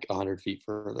go like 100 feet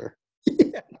further.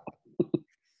 Yeah.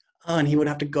 Oh, and he would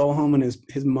have to go home and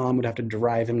his mom would have to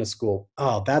drive him to school.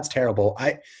 Oh, that's terrible.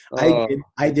 I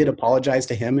did apologize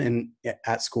to him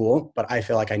at school, but I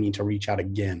feel like I need to reach out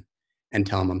again and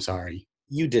tell him I'm sorry.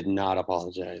 You did not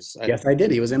apologize. Yes, I did.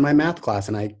 He was in my math class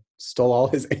and I stole all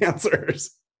his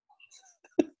answers.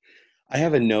 I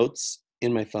have a notes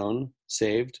in my phone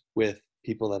saved with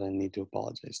people that I need to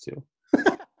apologize to.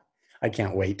 I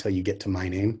can't wait till you get to my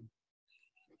name.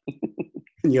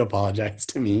 And you apologize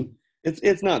to me.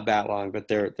 It's not that long, but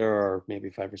there are maybe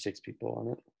 5 or 6 people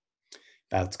on it.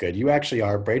 That's good. You actually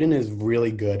are. Braden is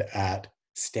really good at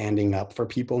standing up for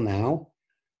people now.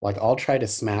 Like I'll try to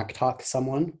smack talk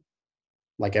someone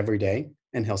like every day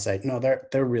and he'll say, no,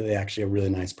 they're really actually a really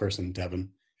nice person, Devin.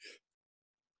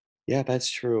 Yeah, that's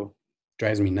true.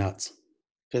 Drives me nuts.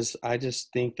 Because I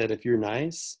just think that if you're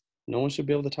nice, no one should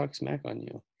be able to talk smack on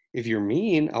you. If you're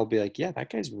mean, I'll be like, yeah, that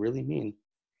guy's really mean.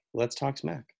 Let's talk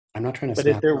smack. I'm not trying to.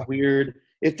 But if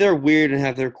they're weird and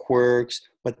have their quirks,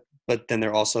 but then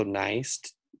they're also nice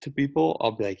to people,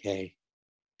 I'll be like, hey,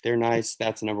 they're nice.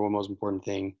 That's the number one most important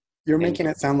thing. You're making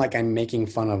it sound like I'm making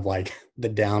fun of like the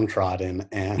downtrodden,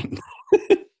 and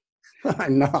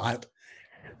I'm not.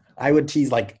 I would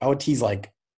tease like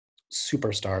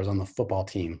superstars on the football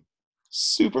team.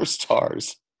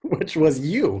 Superstars, which was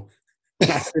you.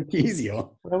 I would tease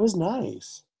you. That was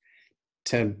nice.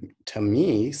 To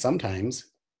me, sometimes.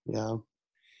 Yeah.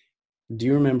 Do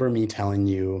you remember me telling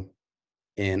you?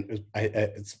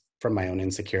 It's from my own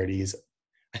insecurities.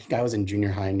 I think I was in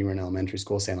junior high and you were in elementary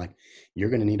school, saying like, "You're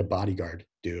going to need a bodyguard,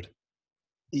 dude."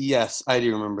 Yes, I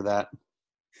do remember that.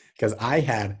 Because I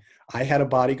had a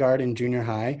bodyguard in junior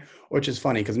high, which is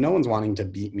funny because no one's wanting to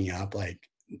beat me up. Like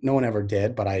no one ever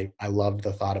did, but I loved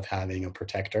the thought of having a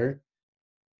protector.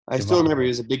 I still remember he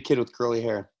was a big kid with curly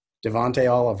hair. Devontae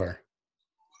Oliver.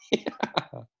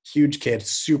 Yeah. Huge kid,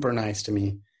 super nice to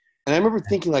me. And I remember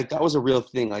thinking like that was a real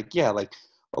thing. Like, yeah, like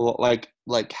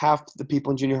half the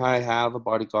people in junior high have a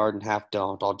bodyguard and half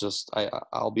don't.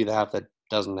 I'll be the half that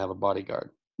doesn't have a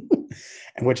bodyguard.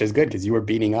 And which is good because you were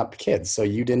beating up kids, so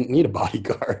you didn't need a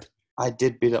bodyguard. I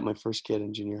did beat up my first kid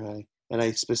in junior high. And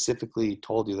I specifically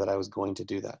told you that I was going to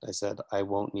do that. I said, I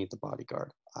won't need the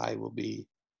bodyguard. I will be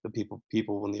the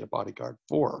people will need a bodyguard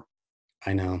for.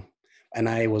 I know. And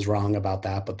I was wrong about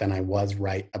that, but then I was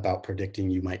right about predicting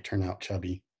you might turn out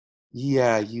chubby.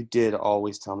 Yeah, you did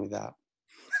always tell me that.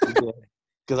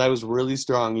 Because I was really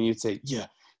strong and you'd say, yeah,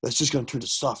 that's just going to turn to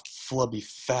soft, flubby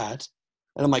fat.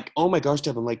 And I'm like, oh my gosh,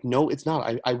 Devin, like, no, it's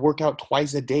not. I work out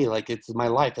twice a day. Like, it's my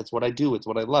life. That's what I do. It's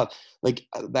what I love. Like,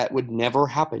 that would never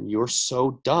happen. You're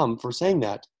so dumb for saying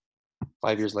that.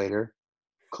 5 years later,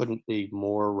 couldn't be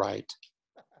more right.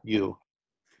 You.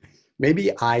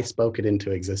 Maybe I spoke it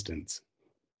into existence.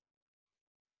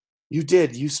 You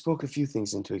did. You spoke a few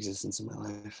things into existence in my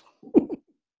life.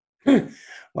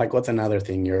 Like, what's another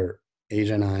thing? Your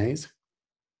Asian eyes?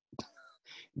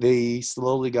 They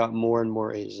slowly got more and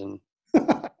more Asian.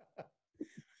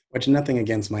 Which, nothing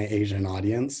against my Asian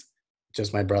audience.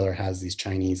 Just my brother has these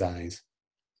Chinese eyes.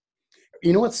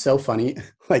 You know what's so funny?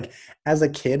 Like, as a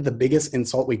kid, the biggest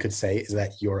insult we could say is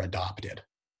that you're adopted.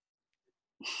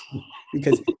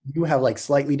 Because you have like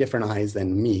slightly different eyes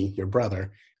than me, your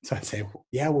brother. So I'd say,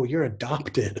 yeah, well, you're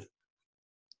adopted.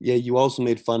 Yeah, you also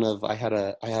made fun of I have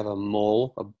a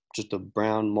mole, just a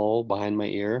brown mole behind my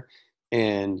ear,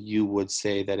 and you would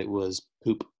say that it was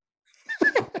poop,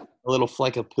 a little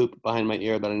fleck of poop behind my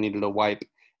ear that I needed a wipe.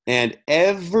 And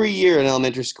every year in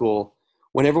elementary school,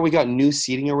 whenever we got new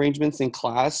seating arrangements in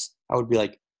class, I would be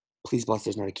like, please bless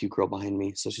there's not a cute girl behind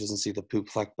me so she doesn't see the poop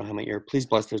fleck behind my ear. Please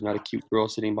bless there's not a cute girl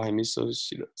sitting behind me so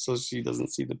she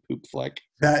doesn't see the poop fleck.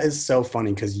 That is so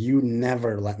funny because you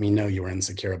never let me know you were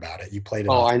insecure about it. You played it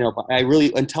Oh, off. I know, but I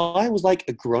really until I was like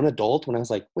a grown adult when I was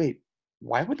like, wait,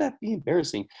 why would that be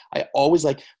embarrassing? I always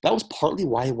like that was partly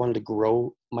why I wanted to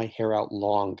grow my hair out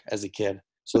long as a kid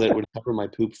so that it would cover my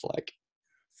poop fleck.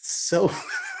 So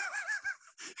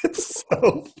it's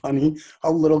so funny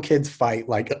how little kids fight.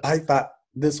 Like, I thought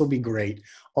this will be great.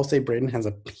 I'll say Braden has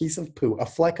a piece of poo, a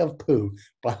fleck of poo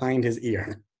behind his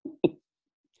ear.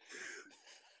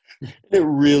 It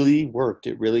really worked.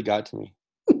 It really got to me.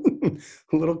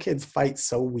 Little kids fight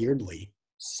so weirdly.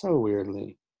 So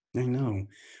weirdly. I know.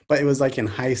 But it was like in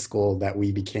high school that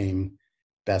we became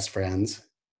best friends.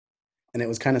 And it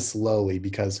was kind of slowly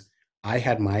because I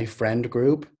had my friend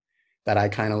group that I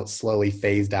kind of slowly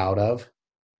phased out of,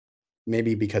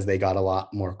 maybe because they got a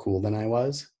lot more cool than I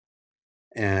was.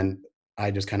 And I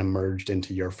just kind of merged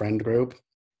into your friend group.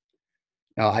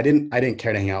 No, I didn't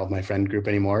care to hang out with my friend group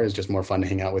anymore. It was just more fun to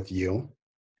hang out with you.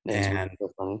 Thanks, man. And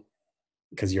So funny.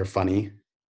 because you're funny.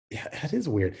 Yeah, that is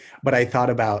weird. But I thought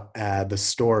about the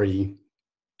story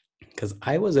because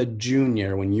I was a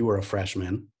junior when you were a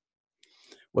freshman.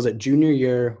 Was it junior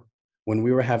year when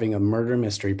we were having a murder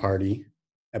mystery party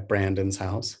at Brandon's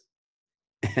house?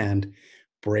 And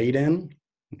Braden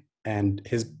and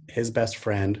his best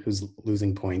friend, who's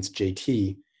losing points,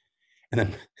 JT, and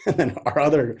then and then our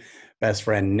other best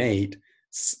friend, Nate,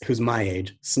 who's my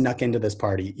age, snuck into this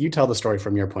party. You tell the story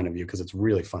from your point of view because it's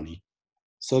really funny.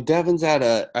 So Devin's at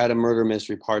a murder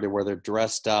mystery party where they're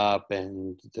dressed up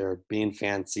and they're being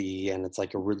fancy and it's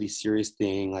like a really serious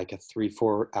thing, like a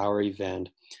 3-4 hour event.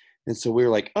 And so we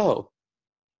were like, oh,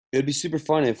 it'd be super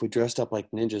fun if we dressed up like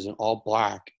ninjas in all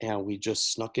black and we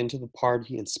just snuck into the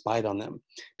party and spied on them.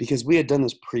 Because we had done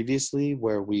this previously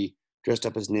where we dressed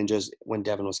up as ninjas when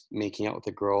Devin was making out with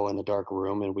a girl in a dark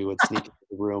room and we would sneak into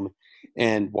the room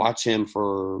and watch him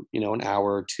for, an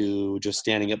hour or two just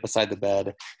standing up beside the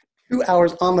bed. 2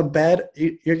 hours on the bed,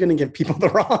 you're going to give people the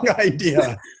wrong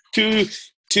idea. Two,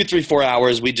 3, 4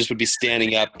 hours, we just would be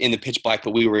standing up in the pitch black,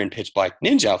 but we were in pitch black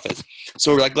ninja outfits.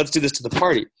 So we're like, let's do this to the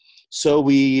party. So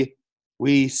we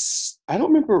I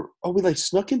don't remember. Oh, we like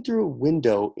snuck in through a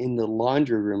window in the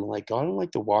laundry room, like got in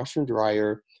like the washer and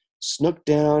dryer, snuck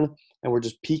down, and we're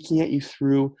just peeking at you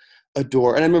through a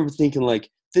door. And I remember thinking like,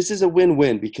 this is a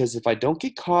win-win because if I don't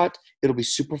get caught, it'll be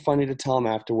super funny to tell him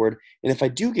afterward. And if I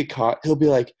do get caught, he'll be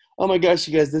like, oh my gosh,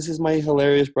 you guys, this is my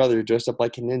hilarious brother dressed up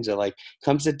like a ninja. Like,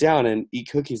 come sit down and eat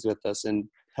cookies with us and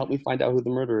help me find out who the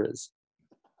murderer is.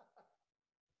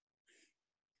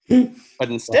 But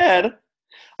instead,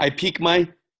 I peek my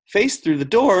face through the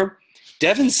door.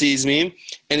 Devin sees me,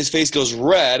 and his face goes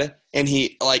red, and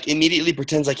he like immediately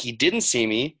pretends like he didn't see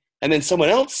me. And then someone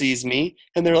else sees me,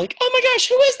 and they're like, "Oh my gosh,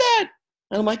 who is that?"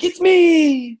 And I'm like, "It's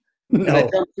me." And I No,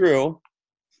 jump through,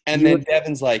 and you then were,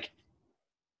 Devin's like,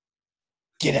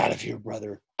 "Get out of here,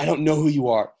 brother. I don't know who you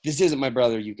are. This isn't my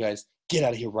brother, you guys. Get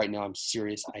out of here right now. I'm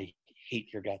serious. I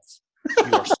hate your guts.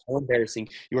 You are so embarrassing.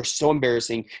 You are so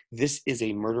embarrassing. This is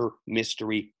a murder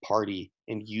mystery party,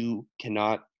 and you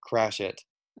cannot crash it."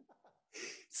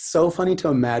 so funny to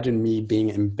imagine me being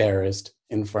embarrassed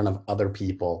in front of other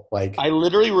people. Like, I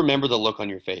literally remember the look on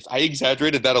your face. I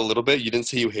exaggerated that a little bit. You didn't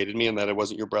say you hated me and that I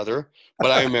wasn't your brother.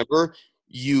 But I remember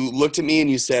you looked at me and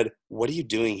you said, "What are you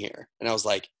doing here?" And I was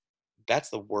like, that's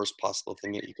the worst possible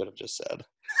thing that you could have just said.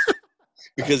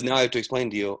 Because now I have to explain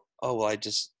to you, oh, well, I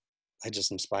just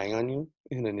am spying on you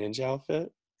in a ninja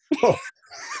outfit. oh.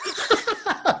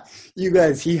 You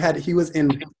guys, he was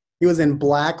in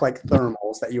black like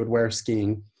thermals that you would wear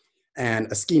skiing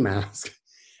and a ski mask.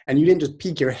 And you didn't just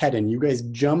peek your head in. You guys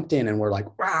jumped in and were like,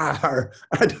 "Rawr."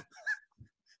 I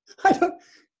don't,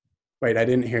 wait, I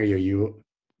didn't hear you.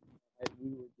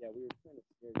 We were trying to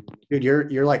scare you. Dude,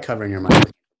 you're like covering your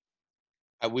mouth.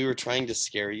 We were trying to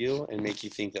scare you and make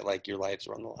you think that like your lives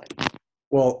were on the line.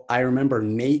 Well, I remember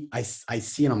Nate, I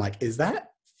see and I'm like, is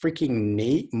that freaking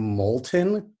Nate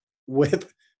Moulton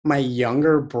with my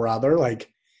younger brother?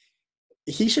 Like,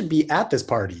 he should be at this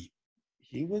party.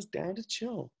 He was down to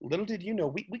chill. Little did you know,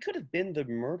 we could have been the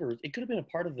murderers. It could have been a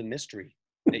part of the mystery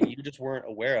that you just weren't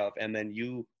aware of, and then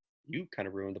you kind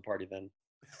of ruined the party then.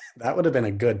 That would have been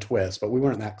a good twist, but we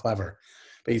weren't that clever.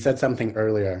 But you said something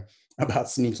earlier about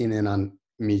sneaking in on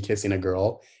me kissing a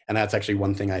girl, and that's actually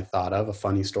one thing I thought of. A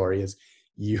funny story is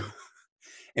you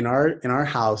in our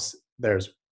house there's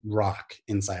rock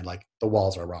inside, like the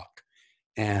walls are rock.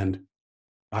 And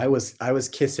I was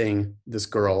kissing this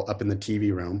girl up in the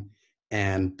TV room,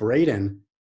 and Braden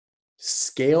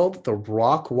scaled the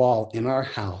rock wall in our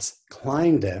house,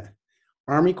 climbed it,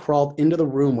 army crawled into the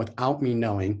room without me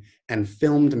knowing, and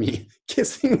filmed me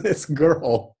kissing this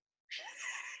girl.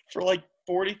 For like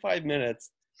 45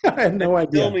 minutes, I had no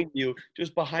idea. filming you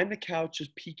just behind the couch,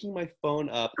 just peeking my phone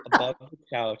up above the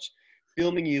couch,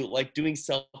 filming you like doing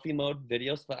selfie mode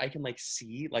videos so that I can like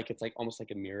see, like it's like almost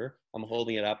like a mirror. I'm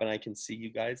holding it up and I can see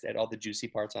you guys at all the juicy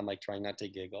parts. I'm like trying not to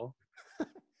giggle.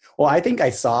 Well, I think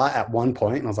I saw at one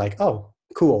point and I was like, oh,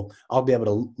 cool. I'll be able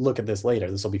to look at this later.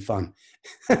 This will be fun.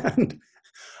 And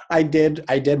I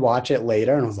did watch it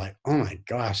later and I was like, oh my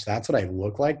gosh, that's what I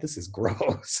look like? This is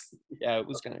gross. Yeah, it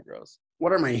was kind of gross.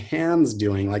 What are my hands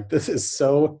doing? Like, this is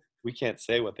so. We can't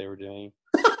say what they were doing.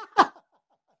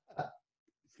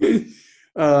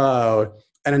 Oh,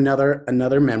 and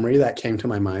another memory that came to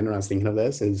my mind when I was thinking of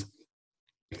this is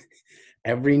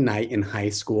every night in high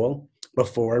school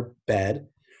before bed,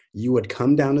 you would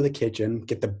come down to the kitchen,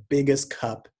 get the biggest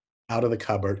cup out of the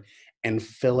cupboard, and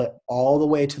fill it all the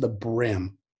way to the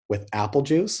brim with apple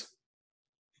juice.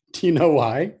 Do you know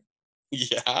why?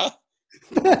 Yeah.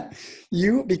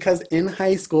 Because in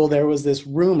high school there was this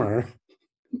rumor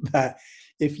that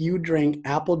if you drank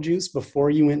apple juice before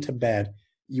you went to bed,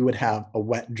 you would have a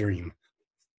wet dream.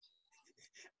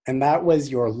 And that was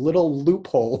your little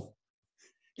loophole.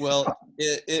 Well,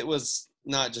 it was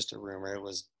not just a rumor. It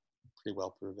was pretty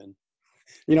well proven.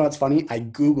 You know, it's funny. I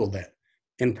Googled it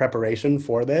in preparation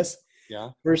for this. Yeah.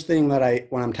 First thing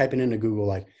when I'm typing into Google,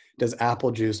 like, does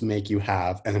apple juice make you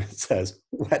have? And it says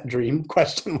wet dream,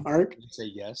 question mark. Did you say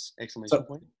yes? Exclamation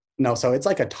point. No, so it's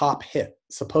like a top hit.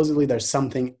 Supposedly there's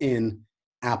something in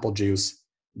apple juice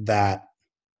that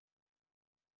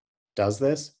does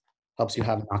this, helps you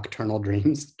have nocturnal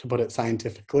dreams, to put it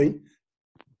scientifically.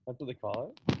 That's what they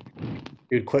call it?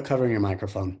 Dude, quit covering your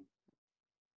microphone.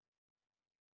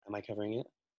 Am I covering it?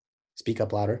 Speak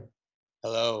up louder.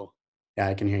 Hello. Yeah,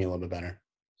 I can hear you a little bit better.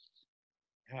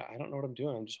 Yeah, I don't know what I'm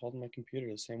doing. I'm just holding my computer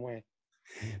the same way.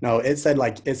 No, it said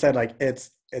like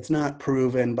it's not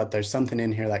proven, but there's something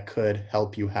in here that could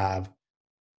help you have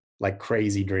like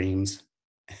crazy dreams.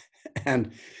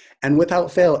 And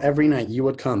without fail, every night you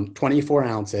would come 24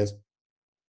 ounces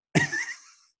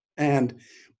and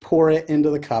pour it into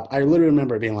the cup. I literally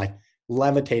remember being like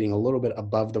levitating a little bit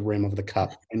above the rim of the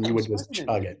cup, and you would just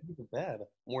chug it. The bed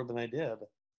more than I did.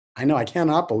 I know. I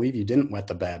cannot believe you didn't wet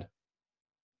the bed.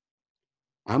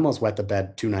 I almost wet the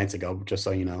bed 2 nights ago, just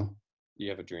so you know. You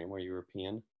have a dream where you were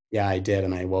peeing? Yeah, I did,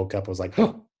 and I woke up, was like,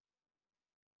 oh.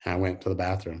 And I went to the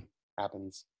bathroom.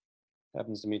 Happens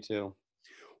to me too.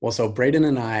 Well, so Braden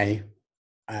and I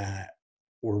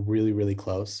were really, really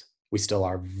close. We still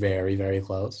are very, very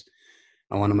close.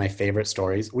 And one of my favorite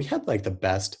stories, we had like the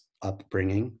best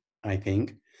upbringing, I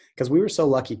think, because we were so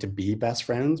lucky to be best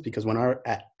friends, because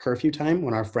at curfew time,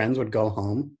 when our friends would go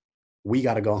home, we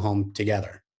got to go home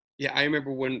together. Yeah, I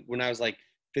remember when I was like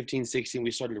 15, 16,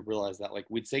 we started to realize that. Like,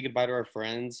 we'd say goodbye to our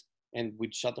friends, and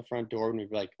we'd shut the front door, and we'd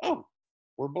be like, oh,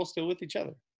 we're both still with each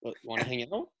other. Want to hang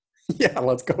out? Yeah,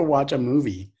 let's go watch a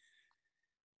movie.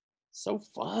 So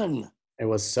fun. It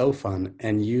was so fun.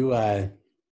 And I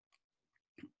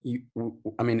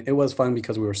mean, it was fun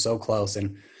because we were so close.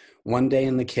 And one day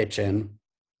in the kitchen,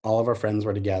 all of our friends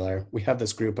were together. We have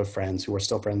this group of friends who are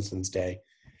still friends to this day.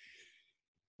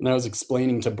 And I was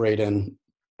explaining to Braden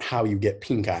how you get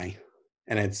pink eye,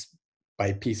 and it's by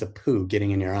a piece of poo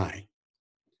getting in your eye.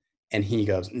 And he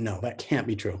goes, no, that can't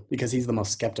be true, because he's the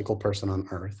most skeptical person on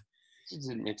earth. It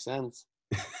didn't make sense.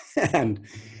 And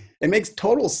it makes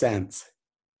total sense.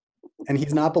 And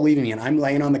he's not believing me. And I'm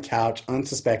laying on the couch,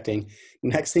 unsuspecting.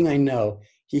 Next thing I know,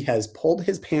 he has pulled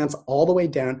his pants all the way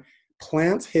down,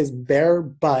 plants his bare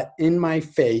butt in my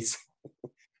face,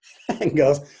 and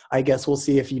goes, I guess we'll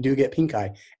see if you do get pink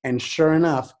eye. And sure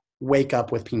enough, wake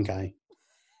up with pink eye.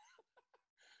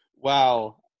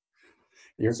 Wow.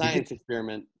 Science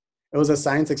experiment. It was a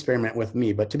science experiment with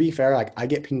me. But to be fair, like, I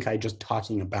get pink eye just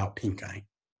talking about pink eye.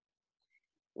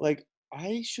 Like,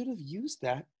 I should have used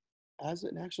that as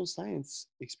an actual science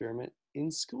experiment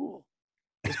in school.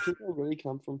 Does pink eye really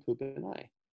come from poop in an eye?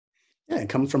 Yeah, it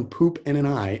comes from poop in an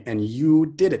eye, and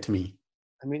you did it to me.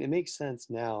 I mean, it makes sense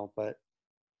now, but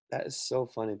That is so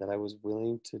funny that I was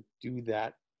willing to do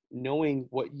that, knowing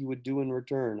what you would do in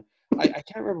return. I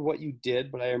can't remember what you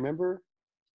did, but I remember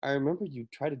you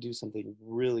tried to do something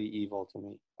really evil to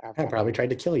me I after that. probably tried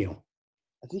to kill you.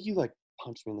 I think you like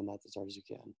punched me in the nuts as hard as you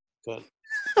can. Good.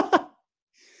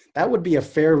 That would be a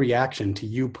fair reaction to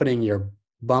you putting your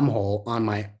bumhole on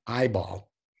my eyeball.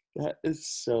 That is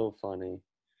so funny.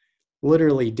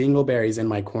 Literally dingleberries in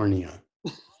my cornea.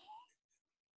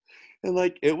 And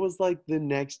like it was like the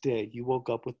next day you woke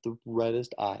up with the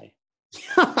reddest eye.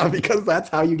 Because that's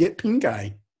how you get pink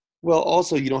eye. Well,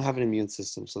 also you don't have an immune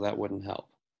system, so that wouldn't help.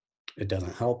 It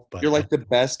doesn't help, You're but like the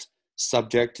best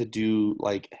subject to do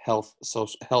like health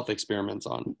experiments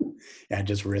on. I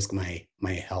just risk my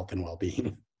health and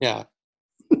well-being. Yeah.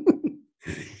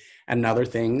 Another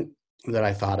thing that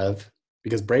I thought of,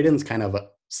 because Braden's kind of a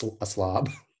slob.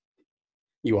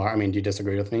 You are? I mean, do you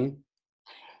disagree with me?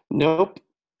 Nope.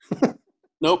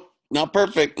 Nope. Not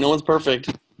perfect. No one's perfect.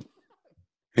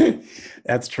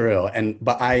 That's true.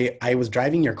 But I was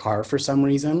driving your car for some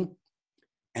reason,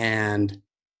 and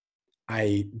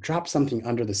I dropped something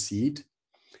under the seat,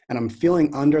 and I'm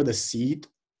feeling under the seat,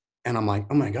 and I'm like,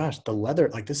 oh my gosh, the leather,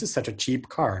 like this is such a cheap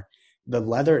car. The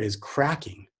leather is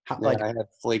cracking. Yeah, I had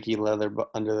flaky leather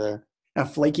under there. A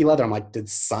flaky leather. I'm like, did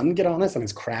sun get on this and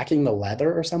it's cracking the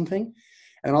leather or something?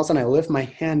 And all of a sudden I lift my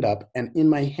hand up, and in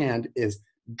my hand is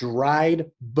dried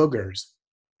boogers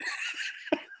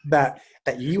that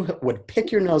you would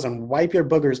pick your nose and wipe your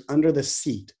boogers under the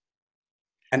seat.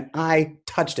 And I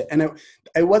touched it. And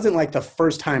it wasn't like the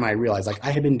first time I realized, like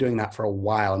I had been doing that for a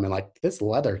while and been like, this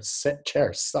leather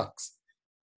chair sucks.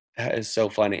 That is so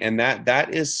funny. And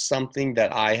that is something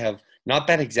that I have, not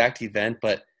that exact event,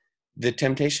 but the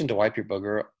temptation to wipe your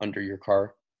booger under your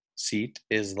car seat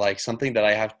is like something that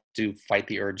I have to fight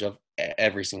the urge of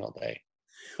every single day.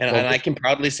 And I can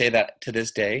proudly say that to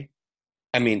this day.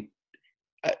 I mean,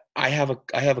 I have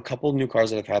a couple new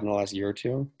cars that I've had in the last year or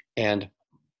two, and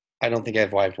I don't think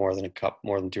I've wiped more than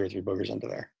 2 or 3 boogers under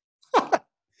there.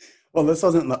 Well, this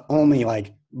wasn't the only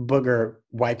like booger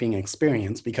wiping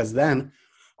experience, because then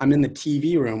I'm in the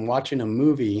TV room watching a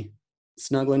movie,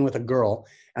 snuggling with a girl,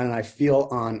 and I feel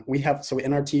so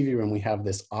in our TV room, we have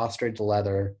this ostrich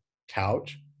leather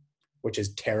couch, which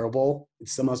is terrible.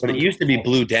 It's the most. But it used to be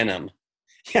blue denim.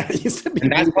 Yeah, it used to be.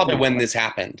 And that's probably when this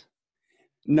happened.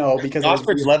 No, because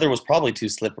ostrich leather was probably too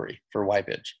slippery for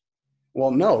wipage.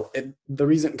 Well, no, the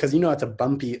reason, because it's a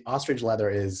bumpy, ostrich leather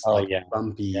is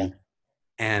bumpy. Yeah.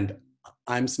 And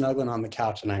I'm snuggling on the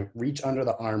couch and I reach under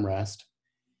the armrest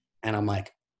and I'm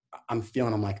like,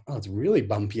 oh, it's really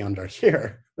bumpy under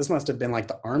here. This must have been like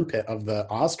the armpit of the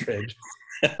ostrich.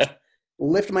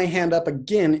 Lift my hand up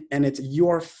again and it's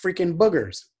your freaking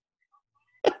boogers.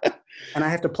 And I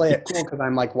have to play it cool because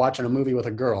I'm like watching a movie with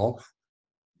a girl.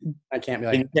 I can't be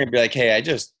like, and you can't be like, hey,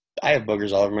 I have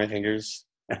boogers all over my fingers.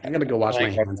 I'm gonna go wash my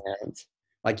hands.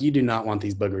 Like, you do not want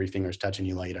these boogery fingers touching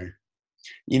you later.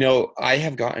 I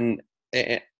have gotten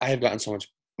so much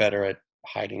better at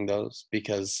hiding those,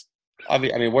 because I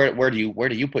mean, where do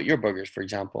you put your boogers, for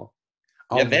example?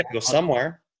 Yeah, they have to go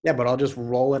somewhere. Yeah, but I'll just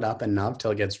roll it up enough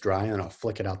till it gets dry and I'll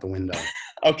flick it out the window.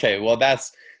 Okay, well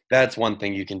that's one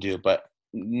thing you can do, but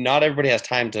not everybody has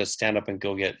time to stand up and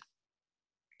go get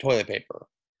toilet paper.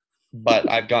 But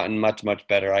I've gotten much, much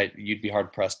better. You'd be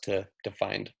hard pressed to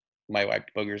find my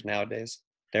wiped boogers nowadays.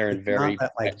 They're in very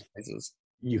places.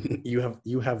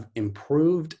 You have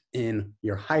improved in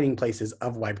your hiding places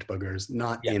of wiped boogers,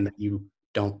 not in that you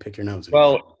don't pick your nose.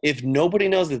 Well, if nobody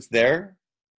knows it's there,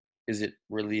 is it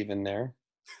really even there?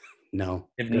 No.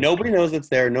 If nobody knows it's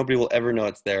there, nobody will ever know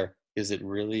it's there. Is it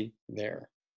really there?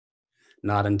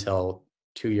 Not until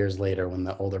 2 years later when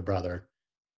the older brother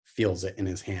feels it in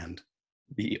his hand.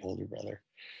 The older brother.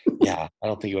 Yeah, I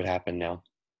don't think it would happen now.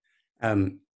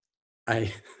 I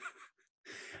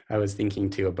was thinking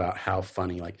too about how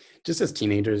funny, like, just as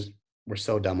teenagers, we're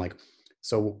so dumb. Like,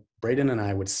 so Braden and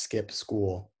I would skip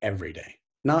school every day.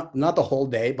 Not the whole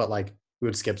day, but like we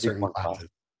would skip certain classes.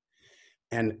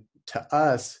 And to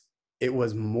us, it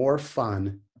was more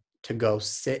fun to go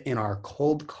sit in our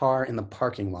cold car in the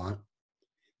parking lot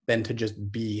than to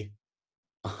just be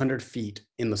 100 feet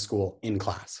in the school in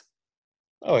class.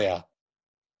 Oh, yeah.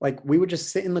 Like, we would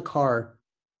just sit in the car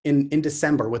in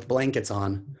December with blankets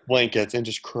on. Blankets and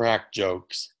just crack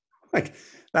jokes. Like,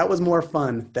 that was more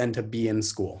fun than to be in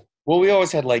school. Well, we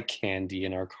always had, like, candy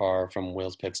in our car from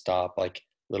Will's Pit Stop, like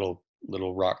little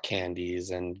rock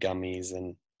candies and gummies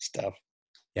and stuff.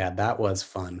 Yeah, that was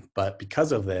fun. But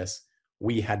because of this,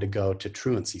 we had to go to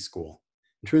truancy school.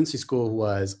 Truancy school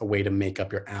was a way to make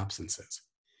up your absences,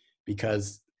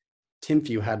 because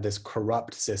Tinview had this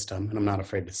corrupt system, and I'm not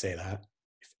afraid to say that.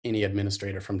 If any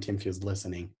administrator from Tim Fuse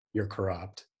listening, you're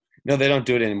corrupt. No, they don't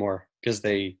do it anymore because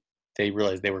they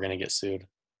realized they were going to get sued.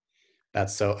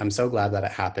 I'm so glad that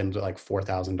it happened like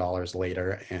 $4,000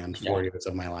 later and 4 years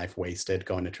of my life wasted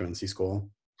going to truancy school.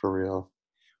 For real.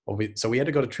 Well, we had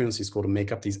to go to truancy school to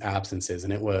make up these absences,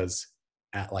 and it was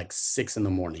at like 6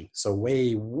 a.m. So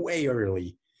way, way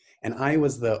early. And I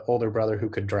was the older brother who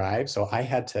could drive. So I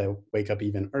had to wake up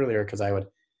even earlier because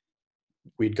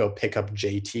we'd go pick up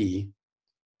JT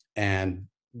and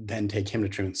then take him to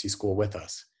truancy school with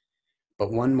us.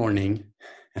 But one morning,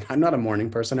 and I'm not a morning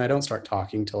person, I don't start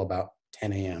talking till about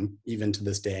 10 a.m., even to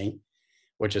this day,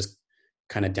 which is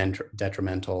kind of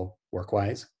detrimental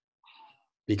work-wise,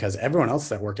 because everyone else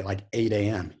is at work at like 8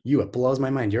 a.m. It blows my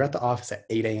mind. You're at the office at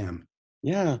 8 a.m.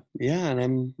 Yeah,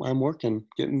 and I'm working,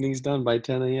 getting things done by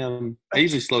 10 a.m. I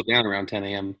usually slow down around 10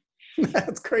 a.m.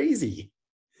 That's crazy.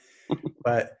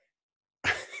 But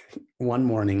one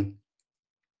morning,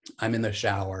 I'm in the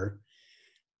shower,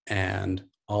 and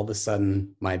all of a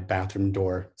sudden, my bathroom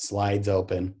door slides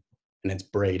open, and it's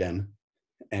Braden,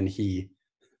 and he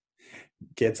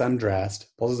gets undressed,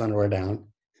 pulls his underwear down,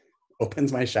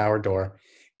 opens my shower door,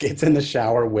 gets in the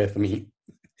shower with me.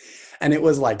 And it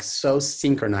was like so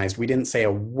synchronized. We didn't say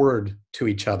a word to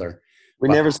each other. We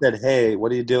never said, "Hey,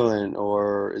 what are you doing?"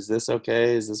 or "Is this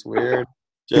okay? Is this weird?"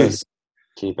 Just,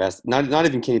 "Can you pass?" Not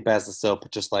even can you pass the soap,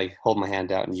 but just like hold my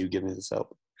hand out and you give me the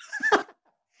soap.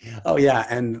 Oh yeah,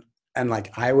 and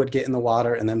like I would get in the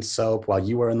water and then soap while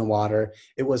you were in the water.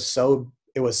 It was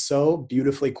so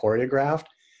beautifully choreographed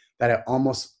that it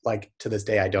almost, like, to this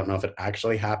day, I don't know if it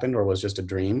actually happened or was just a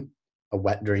dream, a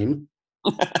wet dream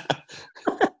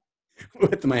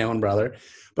with my own brother.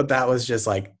 But that was just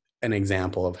like an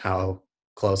example of how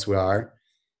close we are.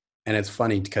 And it's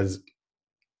funny because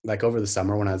like over the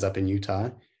summer when I was up in Utah,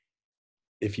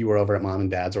 if you were over at mom and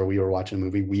dad's or we were watching a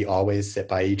movie, we always sit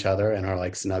by each other and are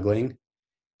like snuggling,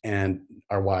 and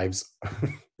our wives,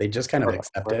 they just kind of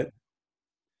accept it.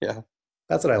 Yeah.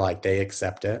 That's what I like. They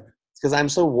accept it. It's because I'm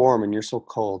so warm and you're so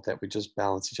cold that we just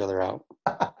balance each other out.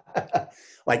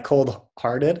 Like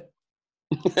cold-hearted.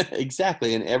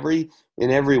 Exactly. In every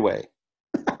way.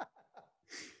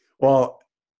 Well,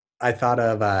 I thought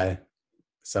of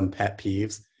some pet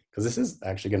peeves, because this is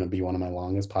actually going to be one of my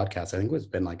longest podcasts. I think it's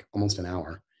been like almost an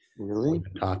hour. Really? We've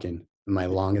been talking. My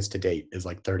longest to date is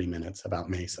like 30 minutes about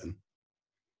Mason.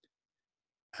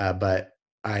 But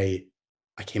I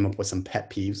came up with some pet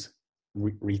peeves,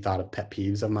 rethought of pet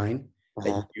peeves of mine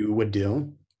that you would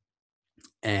do.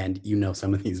 And you know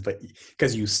some of these, but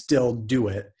because you still do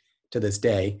it to this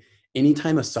day,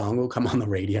 anytime a song will come on the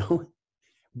radio,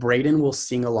 Braden will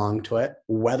sing along to it,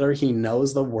 whether he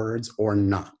knows the words or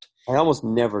not. I almost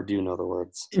never do know the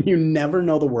words. You never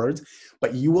know the words,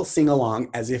 but you will sing along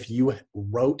as if you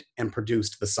wrote and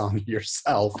produced the song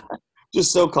yourself.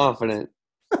 Just so confident.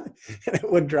 And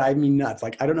it would drive me nuts.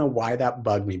 Like, I don't know why that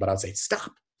bugged me, but I would say,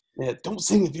 stop. Yeah, don't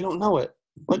sing if you don't know it.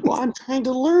 Like, well, I'm trying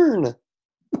to learn.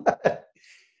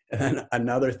 And then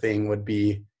another thing would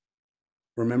be,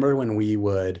 remember when we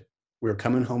were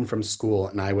coming home from school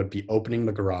and I would be opening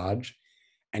the garage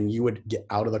and you would get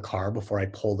out of the car before I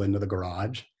pulled into the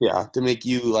garage? Yeah, to make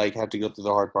you like have to go through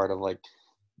the hard part of like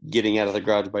getting out of the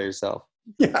garage by yourself.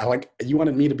 Yeah, like you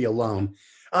wanted me to be alone.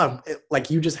 Like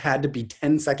you just had to be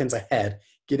 10 seconds ahead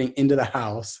getting into the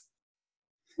house.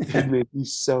 It made me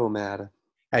so mad.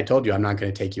 I told you I'm not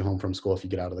going to take you home from school if you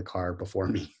get out of the car before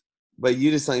me. But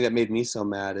you did something that made me so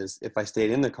mad is if I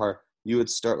stayed in the car, you would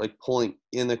start like pulling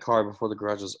in the car before the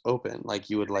garage was open. Like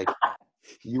you would like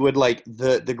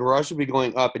the garage would be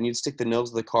going up and you'd stick the nose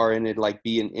of the car in. It'd like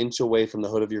be an inch away from the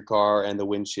hood of your car and the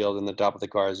windshield and the top of the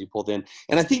car as you pulled in.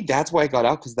 And I think that's why I got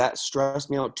out, because that stressed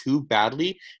me out too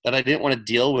badly that I didn't want to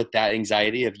deal with that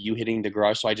anxiety of you hitting the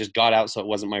garage. So I just got out so it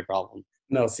wasn't my problem.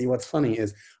 No, see, what's funny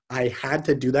is I had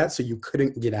to do that so you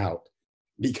couldn't get out,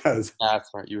 because That's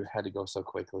right. You had to go so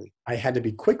quickly. I had to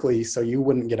be quickly so you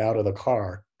wouldn't get out of the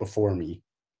car before me.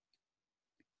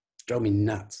 It drove me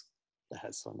nuts.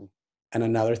 That's funny. And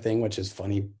another thing, which is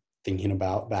funny thinking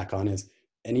about back on, is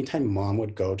anytime mom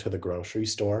would go to the grocery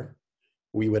store,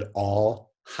 we would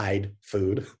all hide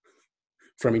food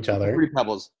from each other.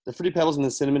 The Fruity Pebbles and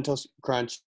the Cinnamon Toast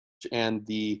Crunch and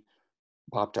the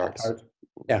Pop-Tarts.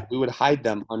 Yeah. We would hide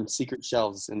them on secret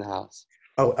shelves in the house.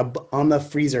 Oh, on the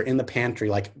freezer in the pantry,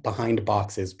 like behind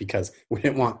boxes, because we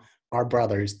didn't want our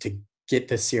brothers to get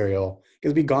the cereal because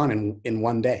it'd be gone in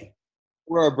one day.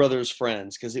 We're our brother's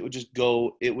friends because it would just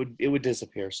go, it would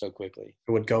disappear so quickly.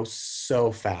 It would go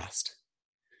so fast.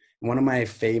 One of my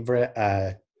favorite,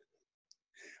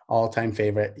 all-time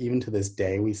favorite, even to this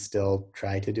day, we still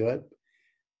try to do it.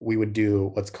 We would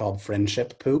do what's called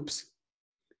friendship poops.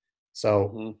 So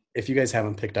Mhm. if you guys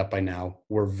haven't picked up by now,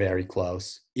 we're very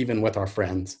close, even with our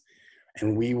friends.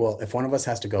 And we will, if one of us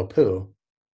has to go poo,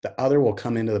 the other will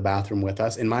come into the bathroom with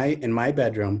us. In my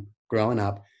bedroom, growing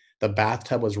up, the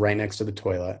bathtub was right next to the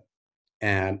toilet.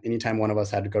 And anytime one of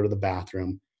us had to go to the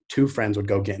bathroom, two friends would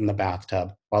go get in the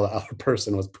bathtub while the other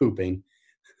person was pooping.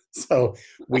 So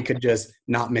we could just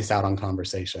not miss out on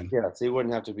conversation. Yeah, so you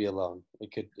wouldn't have to be alone.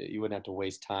 You wouldn't have to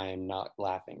waste time not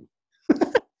laughing.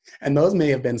 And those may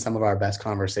have been some of our best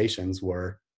conversations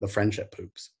were the friendship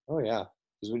poops. Oh yeah,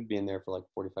 because we'd be in there for like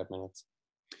 45 minutes.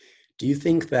 Do you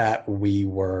think that we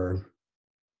were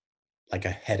like a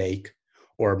headache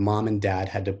or mom and dad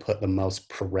had to put the most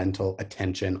parental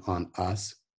attention on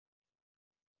us?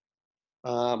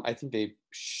 I think they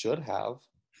should have.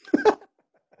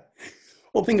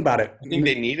 Well, think about it. I think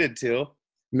they needed to.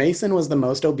 Mason was the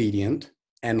most obedient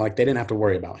and like they didn't have to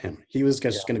worry about him. He was Yeah.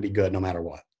 just going to be good no matter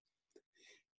what.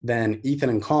 Then Ethan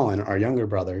and Colin, our younger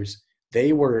brothers,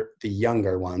 they were the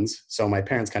younger ones. So my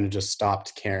parents kind of just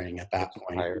stopped caring at that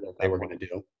point Tired what at they that were point. going to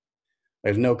do.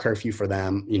 There's no curfew for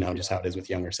them, just how it is with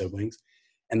younger siblings.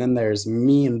 And then there's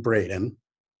me and Braden,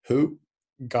 who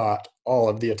got all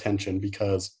of the attention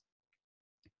because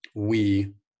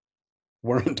we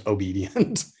weren't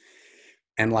obedient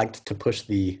and liked to push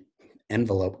the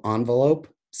envelope.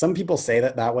 Some people say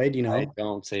that way. Do you I know?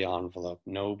 don't say envelope.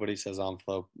 Nobody says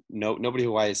envelope. No, nobody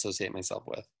who I associate myself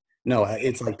with. No,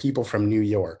 it's like people from New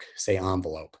York say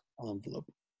envelope. Envelope.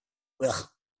 Ugh.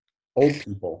 Old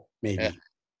people, Yeah. maybe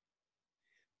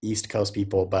East Coast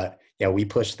people, but yeah, we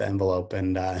pushed the envelope,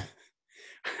 and I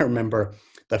remember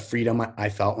the freedom I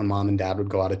felt when mom and dad would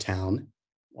go out of town,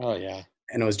 Oh yeah.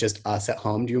 and it was just us at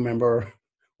home. Do you remember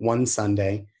one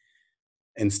Sunday,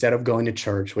 instead of going to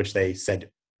church, which they said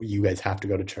you guys have to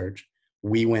go to church,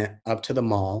 we went up to the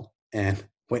mall and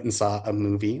went and saw a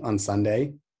movie on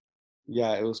Sunday.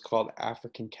 Yeah, it was called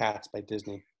African Cats by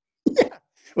Disney. Yeah,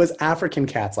 it was African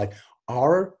Cats, like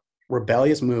our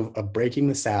rebellious move of breaking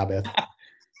the Sabbath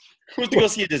Who went to go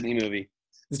see a Disney movie?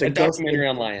 is A to go see documentary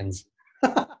on lions.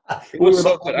 It we was were the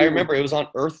so good. I only remember it was on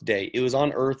Earth Day. It was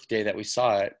on Earth Day that we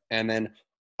saw it, and then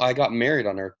I got married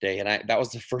on Earth Day, and that was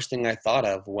the first thing I thought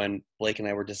of when Blake and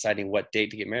I were deciding what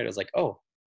date to get married. I was like, oh,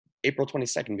 April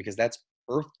 22nd, because that's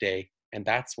Earth Day, and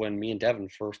that's when me and Devin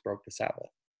first broke the Sabbath.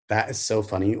 That is so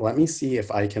funny. Let me see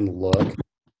if I can look,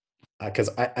 because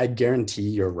I guarantee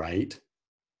you're right,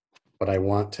 but I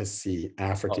want to see Oh,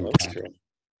 African that's cat. true.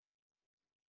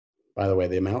 By the way,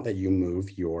 the amount that you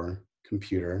move your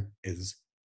computer is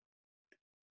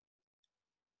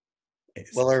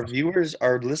Well,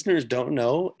 our listeners don't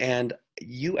know, and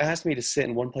you asked me to sit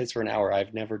in one place for an hour.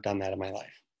 I've never done that in my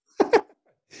life.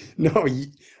 no.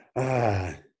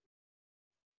 Uh,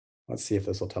 let's see if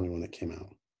this will tell me when it came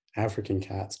out. African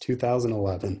Cats,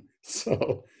 2011.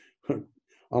 So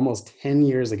almost 10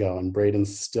 years ago, and Braden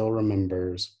still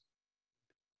remembers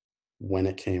when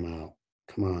it came out.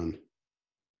 Come on.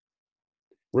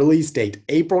 Release date,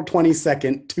 April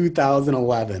 22nd,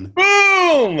 2011.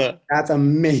 Boom! That's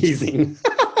amazing.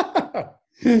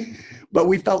 But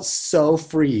we felt so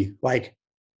free. Like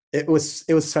it was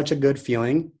such a good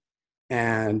feeling.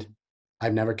 And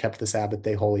I've never kept the Sabbath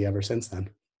day holy ever since then.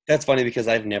 That's funny because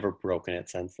I've never broken it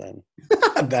since then.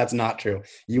 That's not true.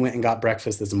 You went and got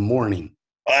breakfast this morning.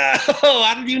 Wow,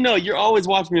 how did you know? You're always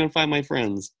watching me on Find My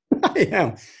Friends. I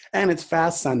am. And it's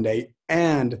fast Sunday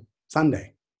and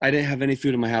Sunday. I didn't have any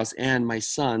food in my house, and my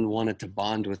son wanted to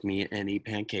bond with me and eat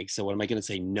pancakes. So what am I going to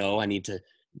say? No, I need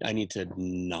to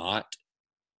not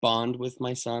bond with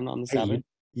my son on the Hey, Sabbath.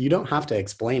 you don't have to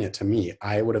explain it to me.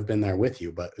 I would have been there with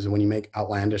you. But when you make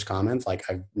outlandish comments like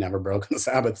I've never broken the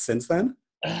Sabbath since then,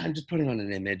 I'm just putting on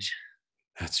an image.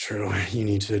 that's true. You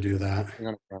need to do that. Putting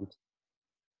on a front.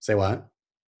 Say what?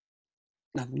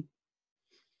 Nothing.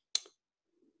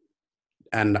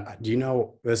 And do you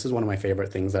know, this is one of my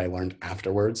favorite things that I learned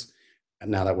afterwards,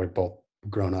 now that we're both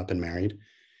grown up and married,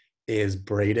 is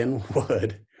Braden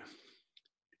would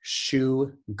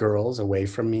shoo girls away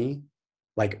from me,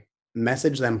 like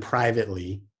message them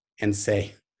privately and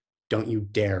say, don't you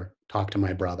dare talk to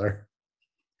my brother.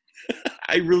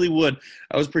 I really would.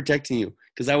 I was protecting you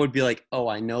because I would be like, oh,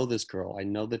 I know this girl. I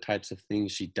know the types of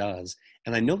things she does.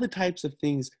 And I know the types of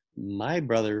things my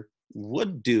brother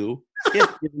would do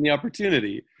if given the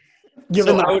opportunity.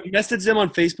 Given So I the would message them on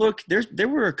Facebook. There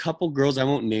were a couple girls, I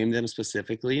won't name them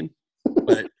specifically,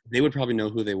 but they would probably know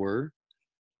who they were.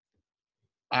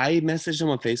 I messaged them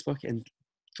on Facebook and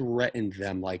threatened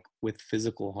them like with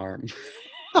physical harm.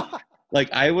 Like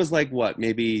I was like what,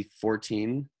 maybe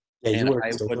 14, yeah, you and were I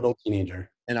just a would little teenager.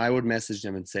 and I would message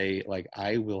them and say like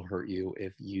I will hurt you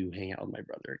if you hang out with my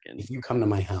brother again. If you come to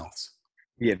my house.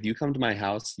 Yeah, if you come to my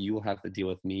house, you will have to deal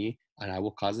with me, and I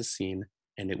will cause a scene,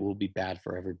 and it will be bad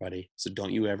for everybody. So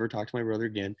don't you ever talk to my brother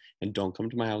again, and don't come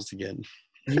to my house again.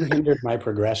 You hindered my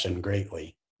progression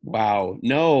greatly. Wow.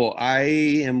 No, I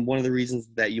am one of the reasons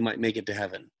that you might make it to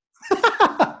heaven.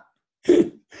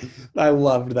 I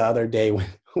loved the other day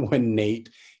when Nate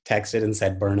texted and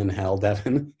said, "Burn in hell,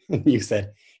 Devin." And you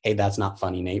said, "Hey, that's not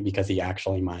funny, Nate, because he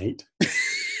actually might."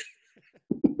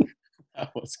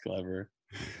 That was clever.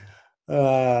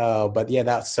 But yeah,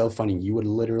 that's so funny. You would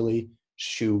literally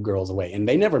shoo girls away. And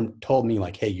they never told me,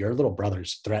 like, hey, your little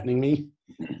brother's threatening me.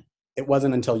 It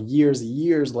wasn't until years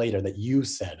later that you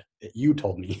said, that you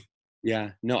told me.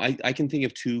 Yeah. No, I can think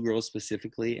of 2 girls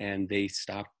specifically, and they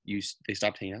stopped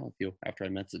hanging out with you after I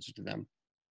messaged to them.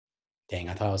 Dang,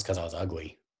 I thought it was because I was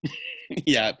ugly.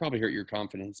 Yeah, it probably hurt your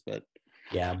confidence, but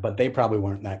Yeah, but they probably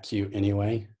weren't that cute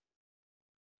anyway.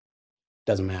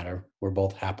 Doesn't matter. We're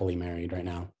both happily married right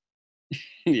now.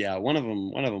 yeah, one of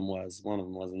them was, one of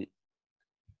them wasn't.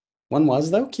 One was,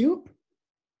 though, cute.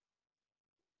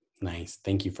 Nice.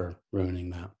 Thank you for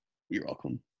ruining You're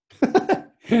welcome.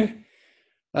 that.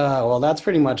 Well, that's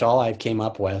pretty much all I came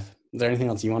up with. Is there anything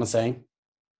else you want to say?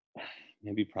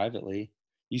 Maybe privately.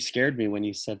 You scared me when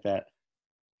you said that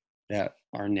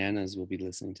our nanas will be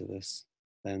listening to this.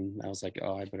 Then I was like,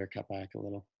 oh, I better cut back a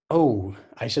little. Oh,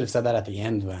 I should have said that at the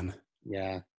end then.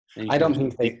 Yeah. I don't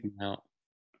think they out.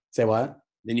 Say what?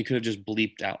 Then you could have just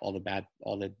bleeped out all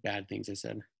the bad things I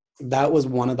said. That was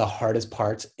one of the hardest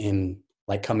parts in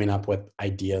like coming up with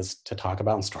ideas to talk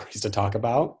about and stories to talk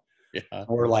about. Yeah.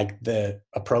 Or like the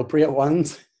appropriate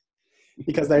ones.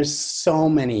 Because there's so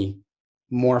many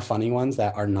more funny ones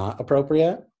that are not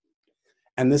appropriate.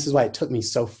 And this is why it took me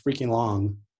so freaking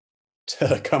long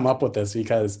to come up with this,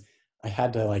 because I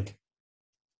had to like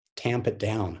tamp it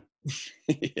down.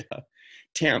 Yeah.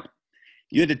 Tamp.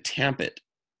 You had to tamp it.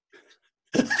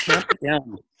 Tamp it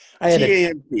down.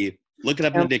 T-A-M-P. Look it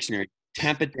up in the dictionary.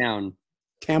 Tamp it down.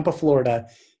 Tampa, Florida,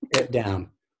 it down.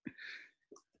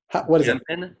 What is it?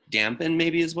 Dampen,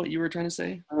 maybe, is what you were trying to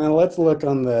say. Let's look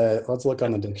on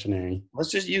the dictionary. Let's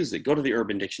just use it. Go to the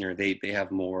Urban Dictionary. They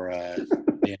have more.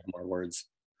 They have more words.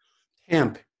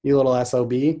 Tamp, you little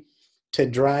SOB, to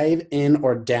drive in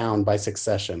or down by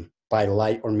succession by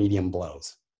light or medium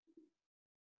blows.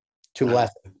 To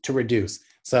lessen, to reduce.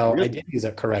 So really? I did use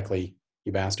it correctly,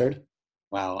 you bastard.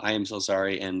 Wow, I am so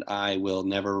sorry, and I will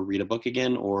never read a book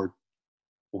again or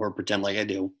pretend like I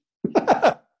do.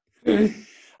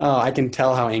 Oh, I can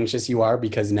tell how anxious you are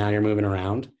because now you're moving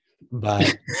around.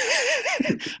 But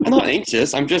I'm not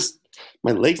anxious. I'm just,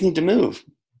 my legs need to move.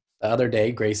 The other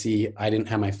day, Gracie, I didn't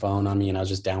have my phone on me and I was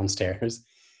just downstairs.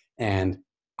 And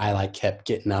I like kept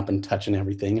getting up and touching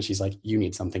everything. And she's like, you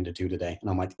need something to do today. And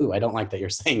I'm like, ooh, I don't like that you're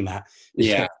saying that.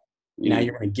 Yeah. Now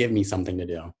you're going to give me something to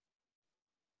do.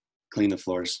 Clean the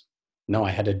floors. No, I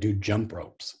had to do jump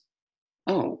ropes.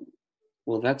 Oh,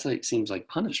 well, that's like, seems like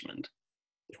punishment.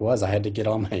 It was. I had to get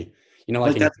all my,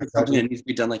 like that's something that needs to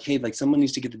be done. Like, hey, like someone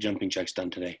needs to get the jumping jacks done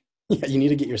today. Yeah, you need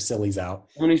to get your sillies out.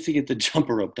 Someone needs to get the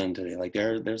jumper rope done today. Like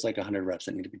there's like 100 reps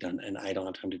that need to be done, and I don't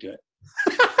have time to do it.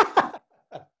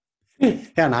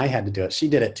 Yeah, and I had to do it. She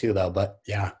did it too, though. But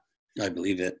yeah, I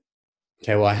believe it.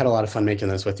 Okay, well, I had a lot of fun making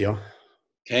this with you.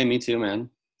 Okay, me too, man.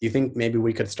 Do you think maybe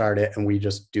we could start it and we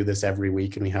just do this every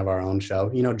week and we have our own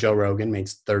show? Joe Rogan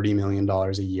makes $30 million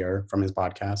a year from his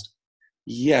podcast.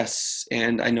 Yes,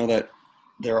 and I know that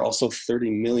there are also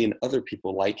 30 million other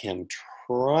people like him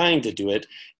trying to do it,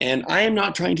 and I am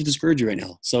not trying to discourage you right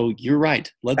now. So you're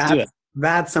right. Let's do it.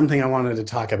 That's something I wanted to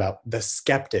talk about. The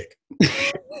skeptic.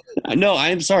 No, I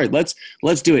am sorry. Let's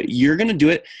do it. You're gonna do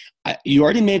it. You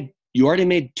already made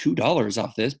 $2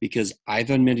 off this because I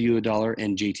Venmoed you $1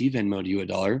 and JT Venmoed you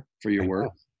 $1 for your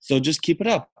work. So just keep it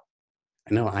up.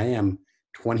 I know. I am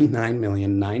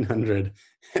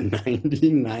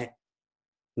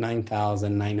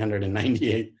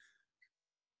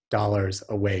 $29,999,998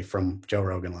 away from Joe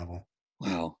Rogan level.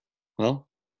 Wow. Well,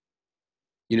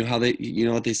 you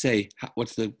know what they say.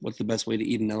 What's the best way to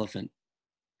eat an elephant?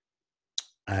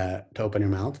 To open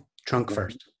your mouth, trunk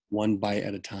first. One bite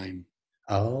at a time.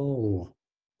 Oh,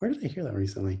 where did I hear that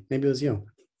recently? Maybe it was you.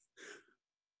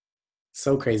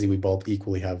 So crazy. We both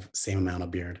equally have same amount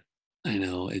of beard. I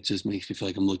know. It just makes me feel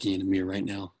like I'm looking in a mirror right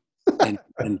now. And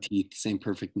teeth, same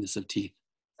perfectness of teeth.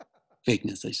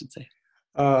 Fakeness, I should say.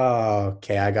 Oh,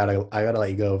 okay. I gotta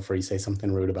let you go before you say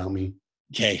something rude about me.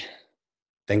 Okay.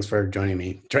 Thanks for joining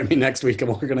me. Join me next week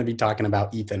and we're going to be talking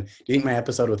about Ethan. Do you think my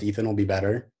episode with Ethan will be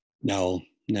better? No,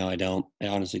 I don't. I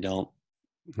honestly don't.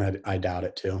 I doubt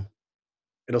it too.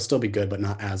 It'll still be good, but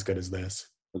not as good as this.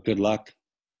 Well, good luck.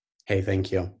 Hey,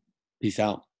 thank you. Peace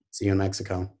out. See you in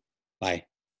Mexico. Bye.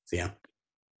 See ya.